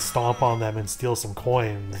try and stomp on them and steal some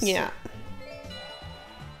coins. Yeah.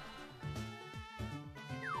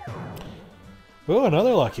 Oh,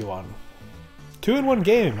 another lucky one. 2 in 1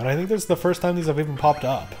 game, and I think this is the first time these have even popped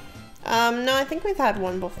up. No, I think we've had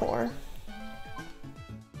one before.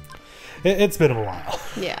 It's been a while.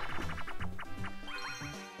 Yeah.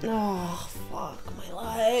 Oh, fuck my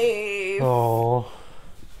life. Oh.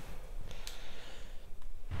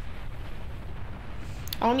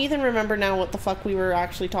 I don't even remember now what the fuck we were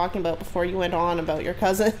actually talking about before you went on about your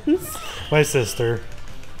cousins. My sister.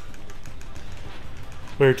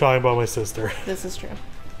 We were talking about my sister. This is true.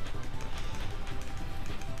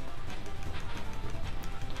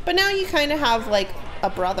 But now you kind of have, like, a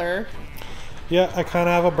brother. Yeah, I kind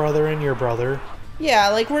of have a brother and your brother. Yeah,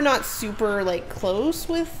 like, we're not super, like, close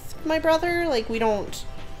with my brother. Like, we don't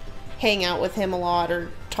hang out with him a lot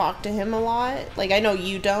or talk to him a lot. Like, I know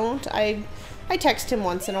you don't. I text him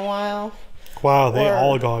once in a while. Wow, they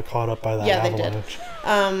all got caught up by that avalanche.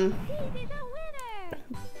 They did.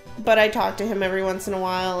 But I talk to him every once in a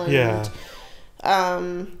while, and yeah.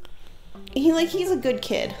 He's a good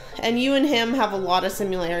kid, and you and him have a lot of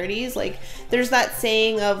similarities. Like, there's that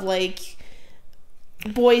saying of, like,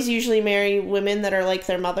 boys usually marry women that are like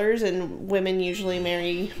their mothers, and women usually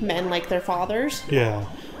marry men like their fathers. Yeah.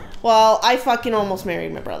 Well, I fucking almost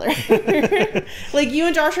married my brother. Like, you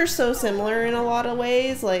and Josh are so similar in a lot of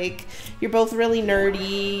ways. Like, you're both really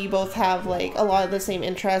nerdy. You both have, like, a lot of the same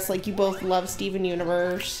interests. Like, you both love Steven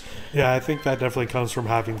Universe. Yeah, I think that definitely comes from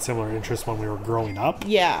having similar interests when we were growing up.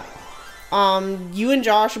 Yeah. You and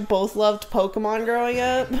Josh both loved Pokemon growing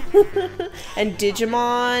up. And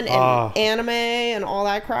Digimon and anime and all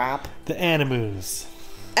that crap. The animus.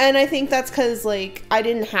 And I think that's because, like, I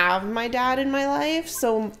didn't have my dad in my life,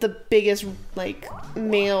 so the biggest, like,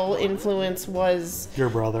 male influence was... Your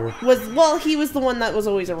brother. Well, he was the one that was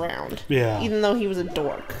always around. Yeah. Even though he was a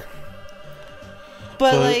dork.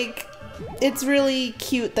 But, like, it's really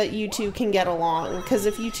cute that you two can get along, because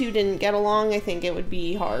if you two didn't get along, I think it would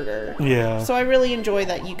be harder. Yeah. So I really enjoy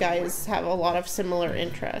that you guys have a lot of similar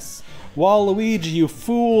interests. Waluigi, you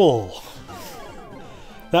fool!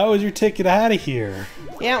 That was your ticket out of here.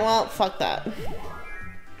 Yeah, well, fuck that.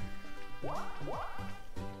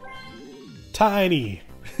 Tiny.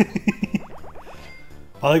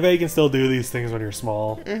 I like that you can still do these things when you're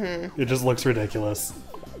small. Mm-hmm. It just looks ridiculous.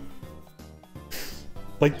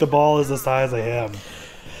 Like the ball is the size of him.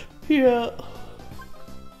 Yeah.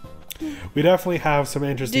 We definitely have some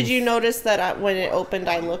interesting... Did you notice that when it opened,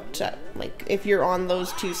 I looked at, like, if you're on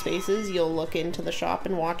those two spaces, you'll look into the shop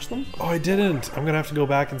and watch them? Oh, I didn't. I'm gonna have to go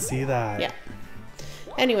back and see that. Yeah.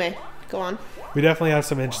 Anyway, go on. We definitely have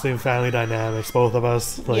some interesting family dynamics, both of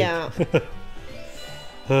us. Like, yeah.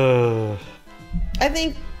 I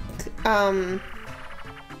think, but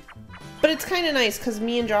it's kind of nice because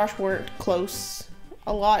me and Josh weren't close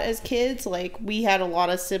a lot as kids. Like, we had a lot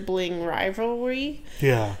of sibling rivalry.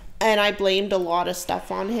 Yeah. And I blamed a lot of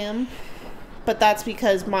stuff on him. But that's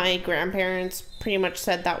because my grandparents pretty much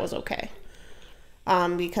said that was okay.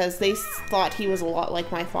 Because they thought he was a lot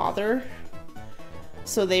like my father.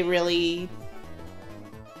 So they really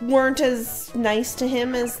weren't as nice to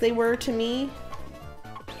him as they were to me.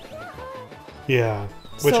 Yeah.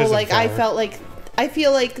 Which so, isn't like, fair. I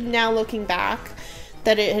feel like now looking back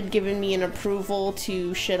that it had given me an approval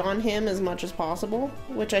to shit on him as much as possible.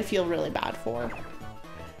 Which I feel really bad for.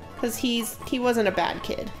 Because he wasn't a bad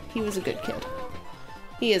kid. He was a good kid.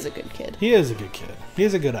 He is a good kid. He is a good kid. He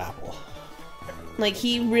is a good apple. Like,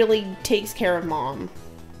 he really takes care of Mom.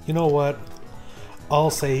 You know what?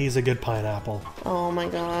 I'll say he's a good pineapple. Oh my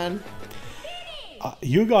god.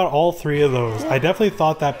 You got all three of those. I definitely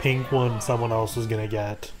thought that pink one someone else was gonna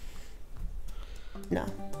get. No.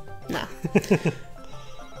 No.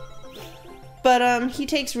 But, he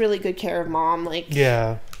takes really good care of Mom. Like,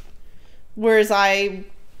 yeah. Whereas I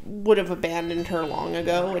would have abandoned her long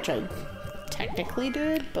ago, which I technically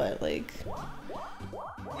did, but, like...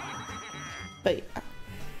 But,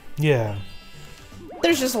 yeah.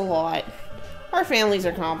 There's just a lot. Our families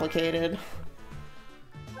are complicated.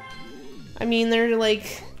 I mean, they're,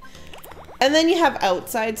 like... And then you have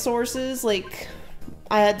outside sources, like...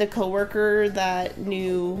 I had the coworker that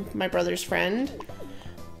knew my brother's friend.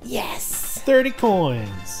 Yes! 30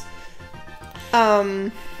 coins!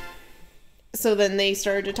 So then they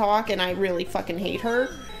started to talk, and I really fucking hate her.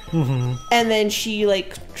 Mm-hmm. And then she,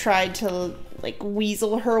 like, tried to, like,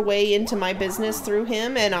 weasel her way into my business through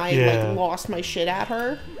him, and I, like, lost my shit at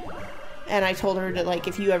her. And I told her to, like,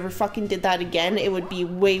 if you ever fucking did that again, it would be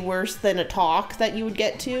way worse than a talk that you would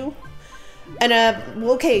get to. And,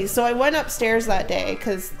 okay, so I went upstairs that day,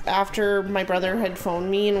 because after my brother had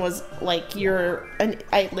phoned me and was like,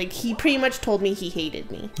 he pretty much told me he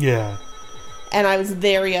hated me. Yeah. And I was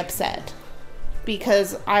very upset.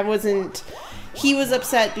 Because he was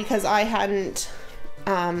upset because I hadn't,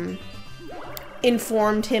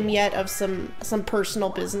 informed him yet of some personal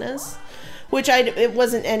business. Which it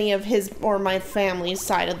wasn't any of his or my family's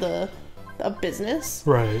side of the of business.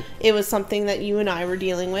 Right. It was something that you and I were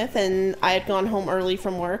dealing with, and I had gone home early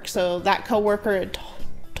from work, so that coworker had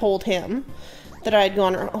told him that I had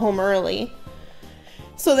gone home early.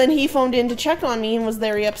 So then he phoned in to check on me and was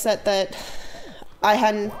very upset that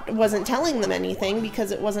I wasn't telling them anything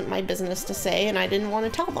because it wasn't my business to say, and I didn't want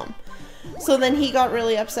to tell them. So then he got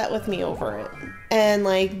really upset with me over it. And,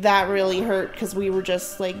 like, that really hurt because we were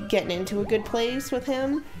just, like, getting into a good place with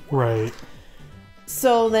him. Right.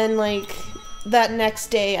 So then, like, that next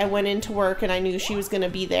day I went into work and I knew she was going to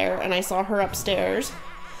be there, and I saw her upstairs.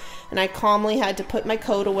 And I calmly had to put my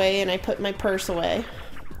coat away and I put my purse away.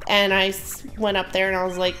 And I went up there and I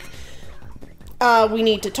was like, we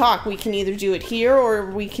need to talk. We can either do it here or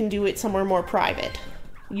we can do it somewhere more private.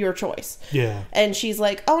 Your choice. Yeah. And she's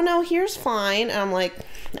like, oh no, here's fine. And I'm like,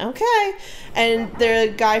 okay. And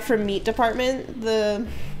the guy from meat department,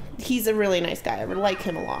 he's a really nice guy. I like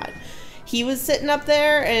him a lot. He was sitting up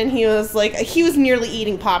there and he was like, he was nearly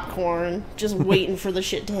eating popcorn, just waiting for the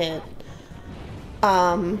shit to hit.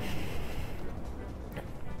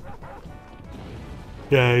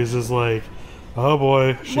 Yeah, he's just like, oh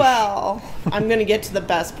boy. Well, I'm gonna get to the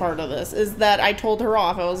best part of this, is that I told her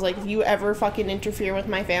off. I was like, if you ever fucking interfere with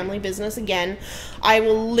my family business again, I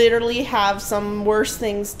will literally have some worse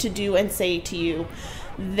things to do and say to you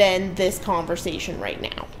than this conversation right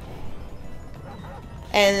now.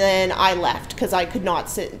 And then I left, because I could not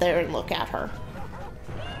sit there and look at her.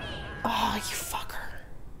 Oh, you fucker.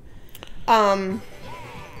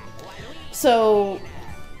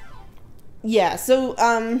 Yeah, so,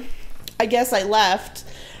 I guess I left,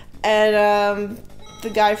 and, the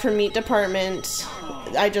guy from meat department,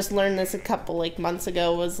 I just learned this a couple, like, months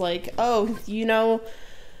ago, was like, oh, you know,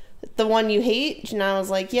 the one you hate? And I was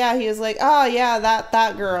like, yeah. He was like, oh, yeah,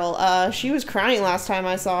 that girl, she was crying last time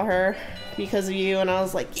I saw her because of you, and I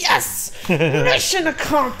was like, yes! Mission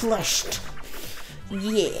accomplished!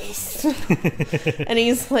 Yes! And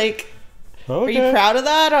he's like, okay. Are you proud of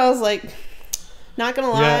that? I was like, not gonna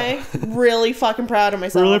lie, really fucking proud of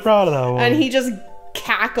myself. Really proud of that one. And he just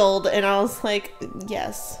cackled, and I was like,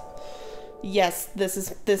 yes, this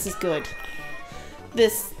is good.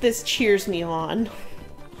 This cheers me on.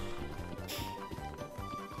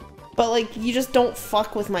 But like, you just don't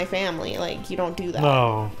fuck with my family. Like, you don't do that.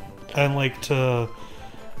 No, and like to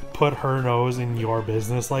put her nose in your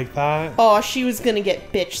business like that. Oh, she was gonna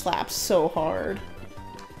get bitch slapped so hard.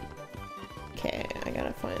 Okay, I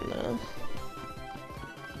gotta find the.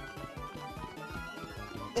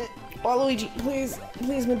 Waluigi, please,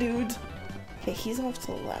 my dude. Okay, he's off to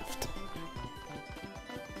the left.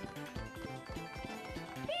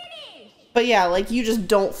 But yeah, like, you just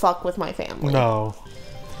don't fuck with my family. No.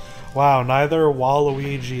 Wow, neither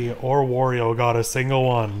Waluigi or Wario got a single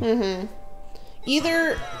one. Mm-hmm.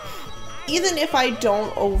 Even if I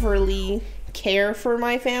don't overly care for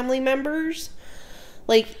my family members,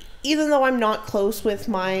 like, even though I'm not close with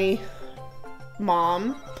my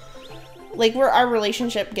mom, like, our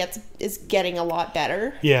relationship is getting a lot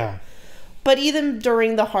better. Yeah. But even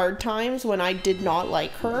during the hard times when I did not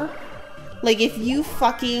like her, like, if you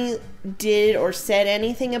fucking did or said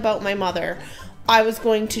anything about my mother, I was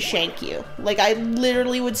going to shank you. Like, I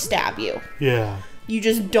literally would stab you. Yeah. You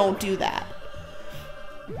just don't do that.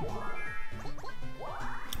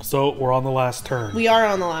 So, we're on the last turn. We are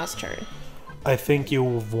on the last turn. I think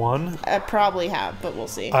you've won. I probably have, but we'll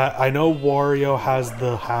see. I know Wario has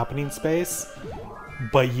the happening space,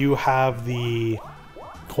 but you have the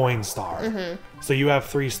coin star. Mm-hmm. So you have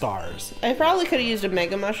 3 stars. I probably could have used a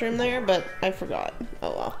Mega Mushroom there, but I forgot.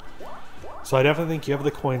 Oh well. So I definitely think you have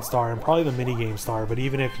the coin star and probably the minigame star, but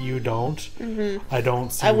even if you don't, I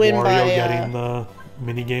don't see Wario getting the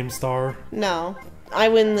minigame star. No. I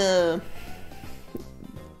win the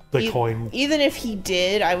coin. Even if he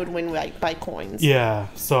did, I would win by coins. Yeah,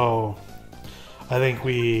 so I think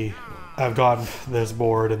we have gotten this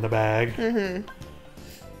board in the bag. Mm-hmm.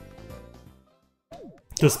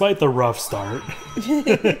 Despite the rough start.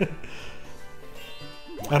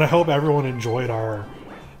 And I hope everyone enjoyed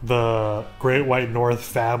the GreatWhiteNorth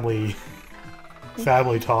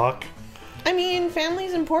family talk. I mean,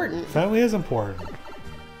 family's important. Family is important.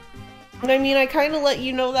 I mean, I kind of let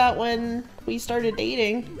you know that when we started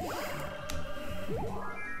dating.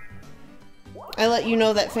 I let you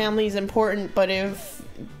know that family's important, but if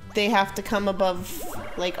they have to come above,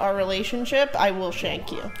 like, our relationship, I will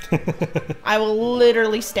shank you. I will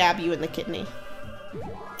literally stab you in the kidney.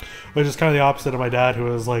 Which is kind of the opposite of my dad, who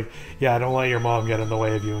was like, yeah, don't let your mom get in the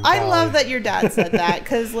way of you. I love that your dad said that,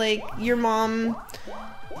 because, like, your mom...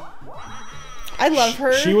 I love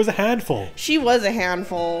her. She was a handful. She was a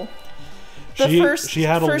handful. She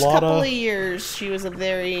had first a lot couple of of years, she was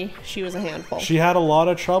a handful. She had a lot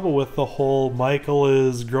of trouble with the whole Michael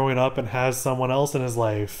is growing up and has someone else in his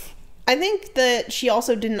life. I think that she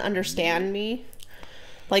also didn't understand me.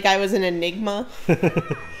 Like, I was an enigma.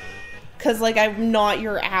 Because, like, I'm not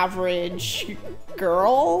your average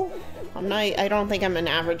girl. I don't think I'm an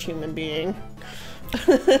average human being.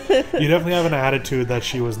 You definitely have an attitude that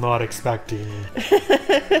she was not expecting.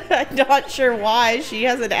 I'm not sure why she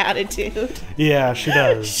has an attitude. Yeah, she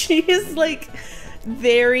does. She is, like,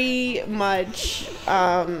 very much,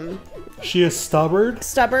 She is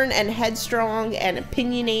stubborn and headstrong and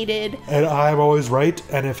opinionated. And I'm always right,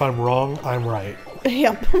 and if I'm wrong, I'm right.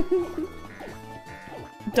 Yep.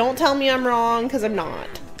 Don't tell me I'm wrong, because I'm not.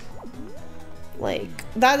 Like,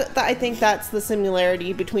 that I think that's the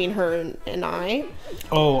similarity between her and I.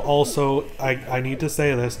 Oh, also, I need to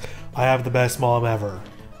say this. I have the best mom ever.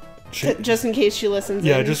 Just in case she listens.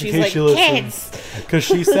 Yeah, in, just in she's case like, she listens. Because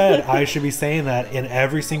she said I should be saying that in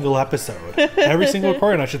every single episode. Every single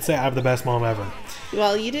recording, I should say I have the best mom ever.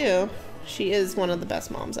 Well, you do. She is one of the best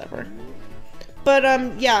moms ever. But,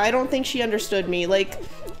 yeah, I don't think she understood me. Like,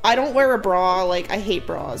 I don't wear a bra. Like, I hate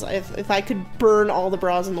bras. If I could burn all the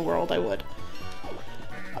bras in the world, I would.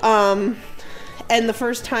 And the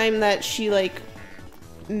first time that she, like,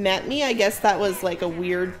 met me, I guess that was, like, a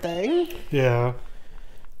weird thing. Yeah.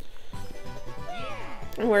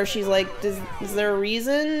 Where she's like, is there a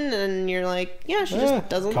reason? And you're like, yeah, she just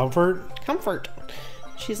doesn't... Comfort.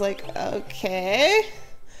 She's like, okay.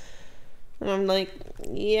 And I'm like,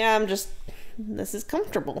 yeah, this is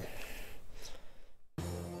comfortable.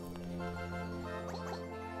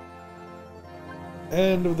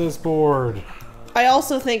 End of this board. I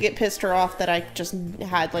also think it pissed her off that I just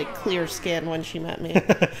had, like, clear skin when she met me.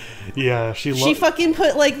 Yeah, she fucking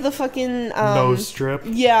put, like, the fucking... nose strip?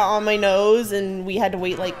 Yeah, on my nose, and we had to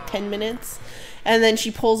wait, like, 10 minutes. And then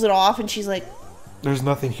she pulls it off, and she's like... There's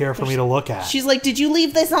nothing here for me to look at. She's like, did you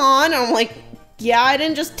leave this on? And I'm like, yeah, I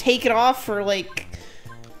didn't just take it off for, like,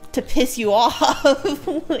 to piss you off.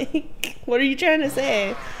 Like, what are you trying to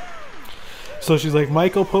say? So she's like,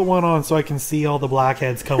 Michael, put one on so I can see all the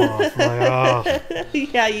blackheads come off. I'm like, oh.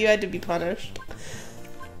 Yeah, you had to be punished.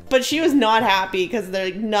 But she was not happy because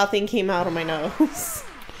nothing came out of my nose.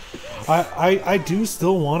 I do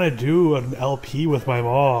still want to do an LP with my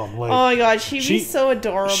mom. Like, oh my god, she'd be so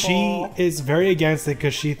adorable. She is very against it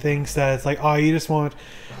because she thinks that it's like, oh, you just want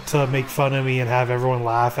to make fun of me and have everyone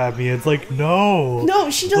laugh at me. It's like, no. No,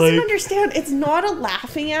 she doesn't understand. It's not a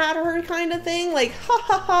laughing at her kind of thing. Like, ha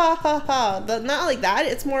ha ha ha ha. Not like that.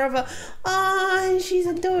 It's more of a, ah, she's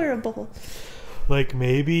adorable. Like,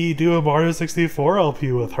 maybe do a Mario 64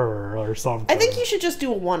 LP with her or something. I think you should just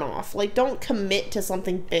do a one-off. Like, don't commit to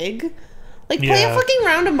something big. Like, play a fucking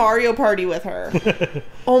round of Mario Party with her.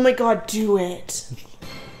 Oh my god, do it.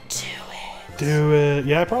 Do it. Do it.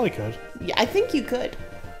 Yeah, I probably could. Yeah, I think you could.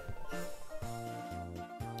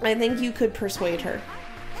 I think you could persuade her.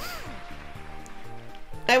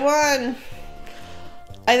 I won!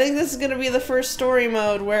 I think this is gonna be the first story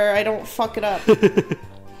mode where I don't fuck it up.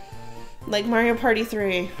 Like Mario Party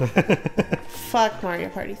 3. Fuck Mario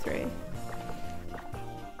Party 3.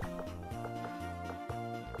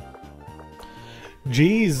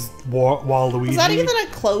 Jeez, Waluigi. Is that even a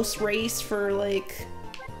close race for, like...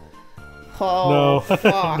 Oh, no.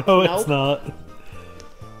 fuck. No, nope. It's not.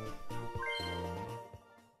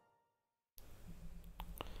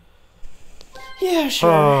 Yeah,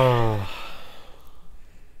 sure.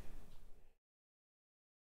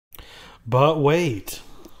 But wait.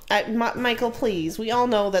 Michael, please. We all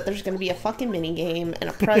know that there's going to be a fucking minigame and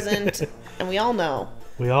a present, and we all know.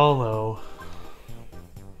 We all know.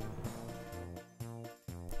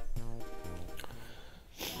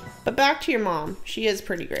 But back to your mom. She is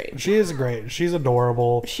pretty great. She is great. She's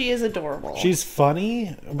adorable. She is adorable. She's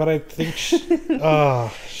funny, but I think she's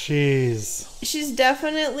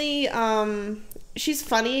definitely she's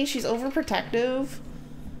funny. She's overprotective.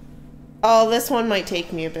 Oh, this one might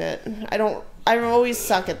take me a bit. I always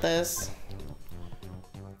suck at this.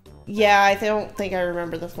 Yeah, I don't think I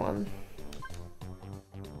remember this one.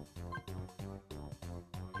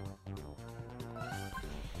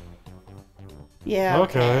 Yeah,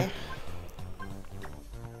 okay.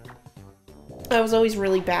 I was always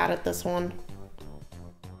really bad at this one.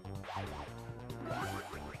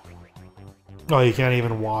 Oh, you can't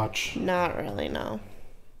even watch. Not really, no.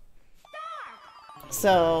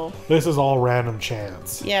 So... This is all random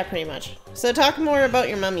chance. Yeah, pretty much. So talk more about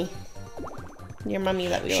your mummy. Your mummy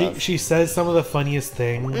that we love. She says some of the funniest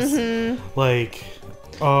things. Mm-hmm. Like...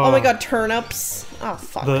 oh my god, turnips. Oh,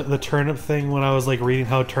 fuck. The turnip thing when I was, like, reading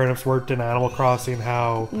how turnips worked in Animal Crossing,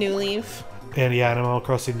 how... New Leaf. in the Animal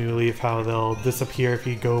Crossing New Leaf, how they'll disappear if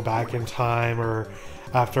you go back in time, or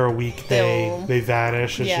after a week they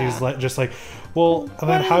vanish, and Yeah. she's like, just like, well, and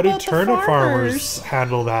then What how do about the turnip farmers farmers?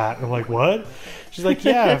 handle that? And I'm like, what? She's like,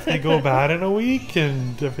 yeah, if they go bad in a week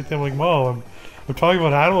and everything. I'm like, Mom, I'm talking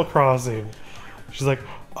about Animal Crossing. She's like,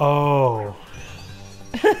 oh.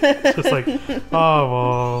 Just like, oh,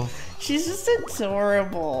 Mom. She's just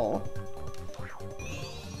adorable.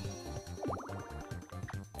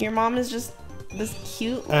 Your mom is just this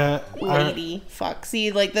cute lady. Fuck.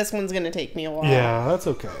 See, like, this one's gonna take me a while. Yeah, that's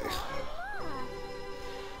okay.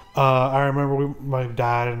 I remember my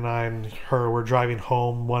dad and I and her were driving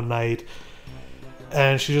home one night,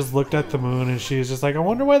 and she just looked at the moon and she was just like, I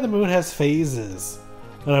wonder why the moon has phases.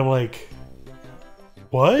 And I'm like,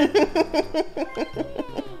 what?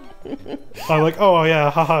 I'm like, oh yeah,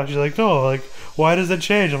 haha. She's like, no, like, why does it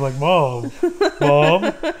change? I'm like, Mom,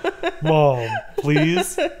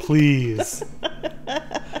 please, please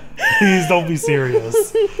don't be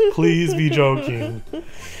serious. Please be joking.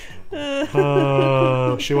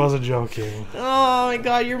 She wasn't joking. Oh my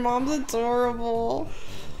god, your mom's adorable.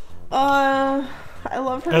 I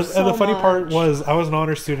love her so And the funny much. part was, I was an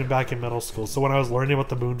honor student back in middle school, so when I was learning about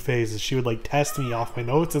the moon phases, she would like test me off my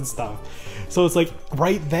notes and stuff. So it's like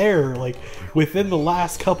right there, like within the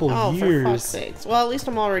last couple of years. For fuck's sakes. Well, at least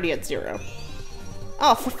I'm already at 0.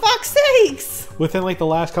 Oh, for fuck's sakes! Within like the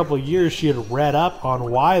last couple of years, she had read up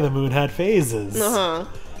on why the moon had phases. Uh-huh.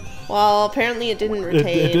 Well, apparently it didn't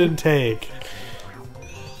retain. It didn't take.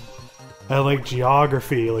 And like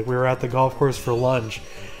geography, like we were at the golf course for lunch,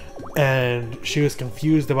 and she was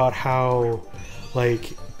confused about how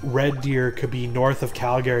like red deer could be north of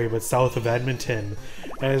Calgary but south of Edmonton.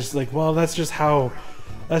 And it's like, well, that's just how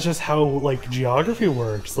like geography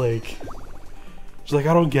works. Like, she's like,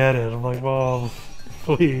 I don't get it. I'm like, Mom,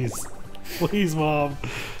 please, Mom.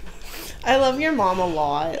 I love your mom a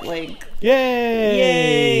lot. Like,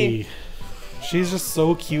 Yay! She's just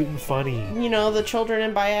so cute and funny. you know, the children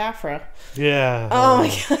in Biafra. Yeah. Oh my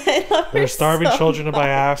god, I love her They're starving so children of much.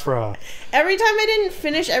 Biafra. Every time I didn't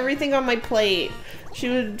finish everything on my plate, she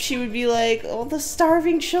would be like, "Oh, the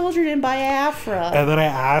starving children in Biafra." And then I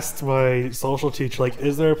asked my social teacher, like,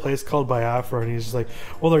 is there a place called Biafra? And he's just like,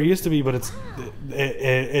 well, there used to be, but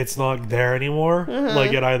it's not there anymore.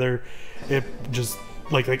 Like it just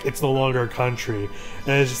like it's no longer a country.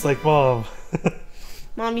 And it's just like, Mom.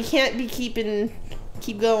 Mom, you can't be keep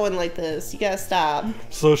going like this. You gotta stop.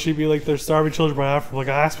 So she'd be like, there's starving children by Africa. Like,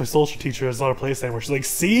 I asked my social teacher, it's not a place anymore. She's like,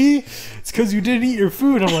 see? It's because you didn't eat your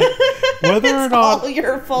food. I'm like, whether or all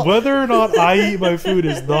your fault. Whether or not I eat my food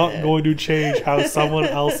is not going to change how someone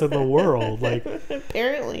else in the world, like,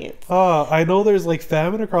 Apparently it's... I know there's like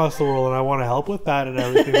famine across the world and I want to help with that and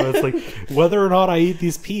everything, but it's like, whether or not I eat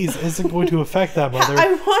these peas isn't going to affect that, mother. I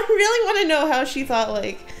really want to know how she thought,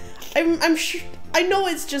 like, I'm sure... I know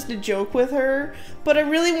it's just a joke with her, but I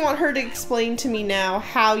really want her to explain to me now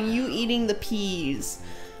how you eating the peas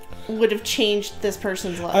would have changed this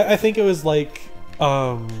person's life. I think it was like,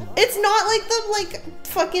 It's not like the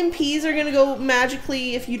fucking peas are gonna go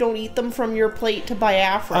magically if you don't eat them from your plate to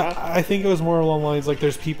Biafra. I think it was more along the lines like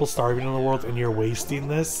there's people starving in the world and you're wasting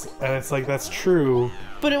this, and it's like, that's true.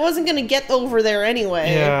 But it wasn't gonna get over there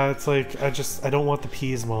anyway. Yeah, it's like, I don't want the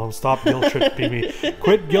peas, Mom. Stop guilt tripping me.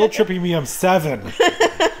 Quit guilt tripping me. I'm 7.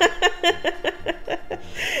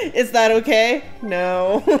 Is that okay?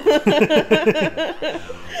 No.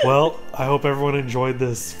 Well, I hope everyone enjoyed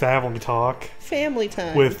this family talk Family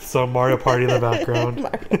time. with some Mario Party in the background.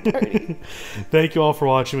 Mario Party. Thank you all for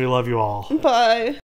watching. We love you all. Bye.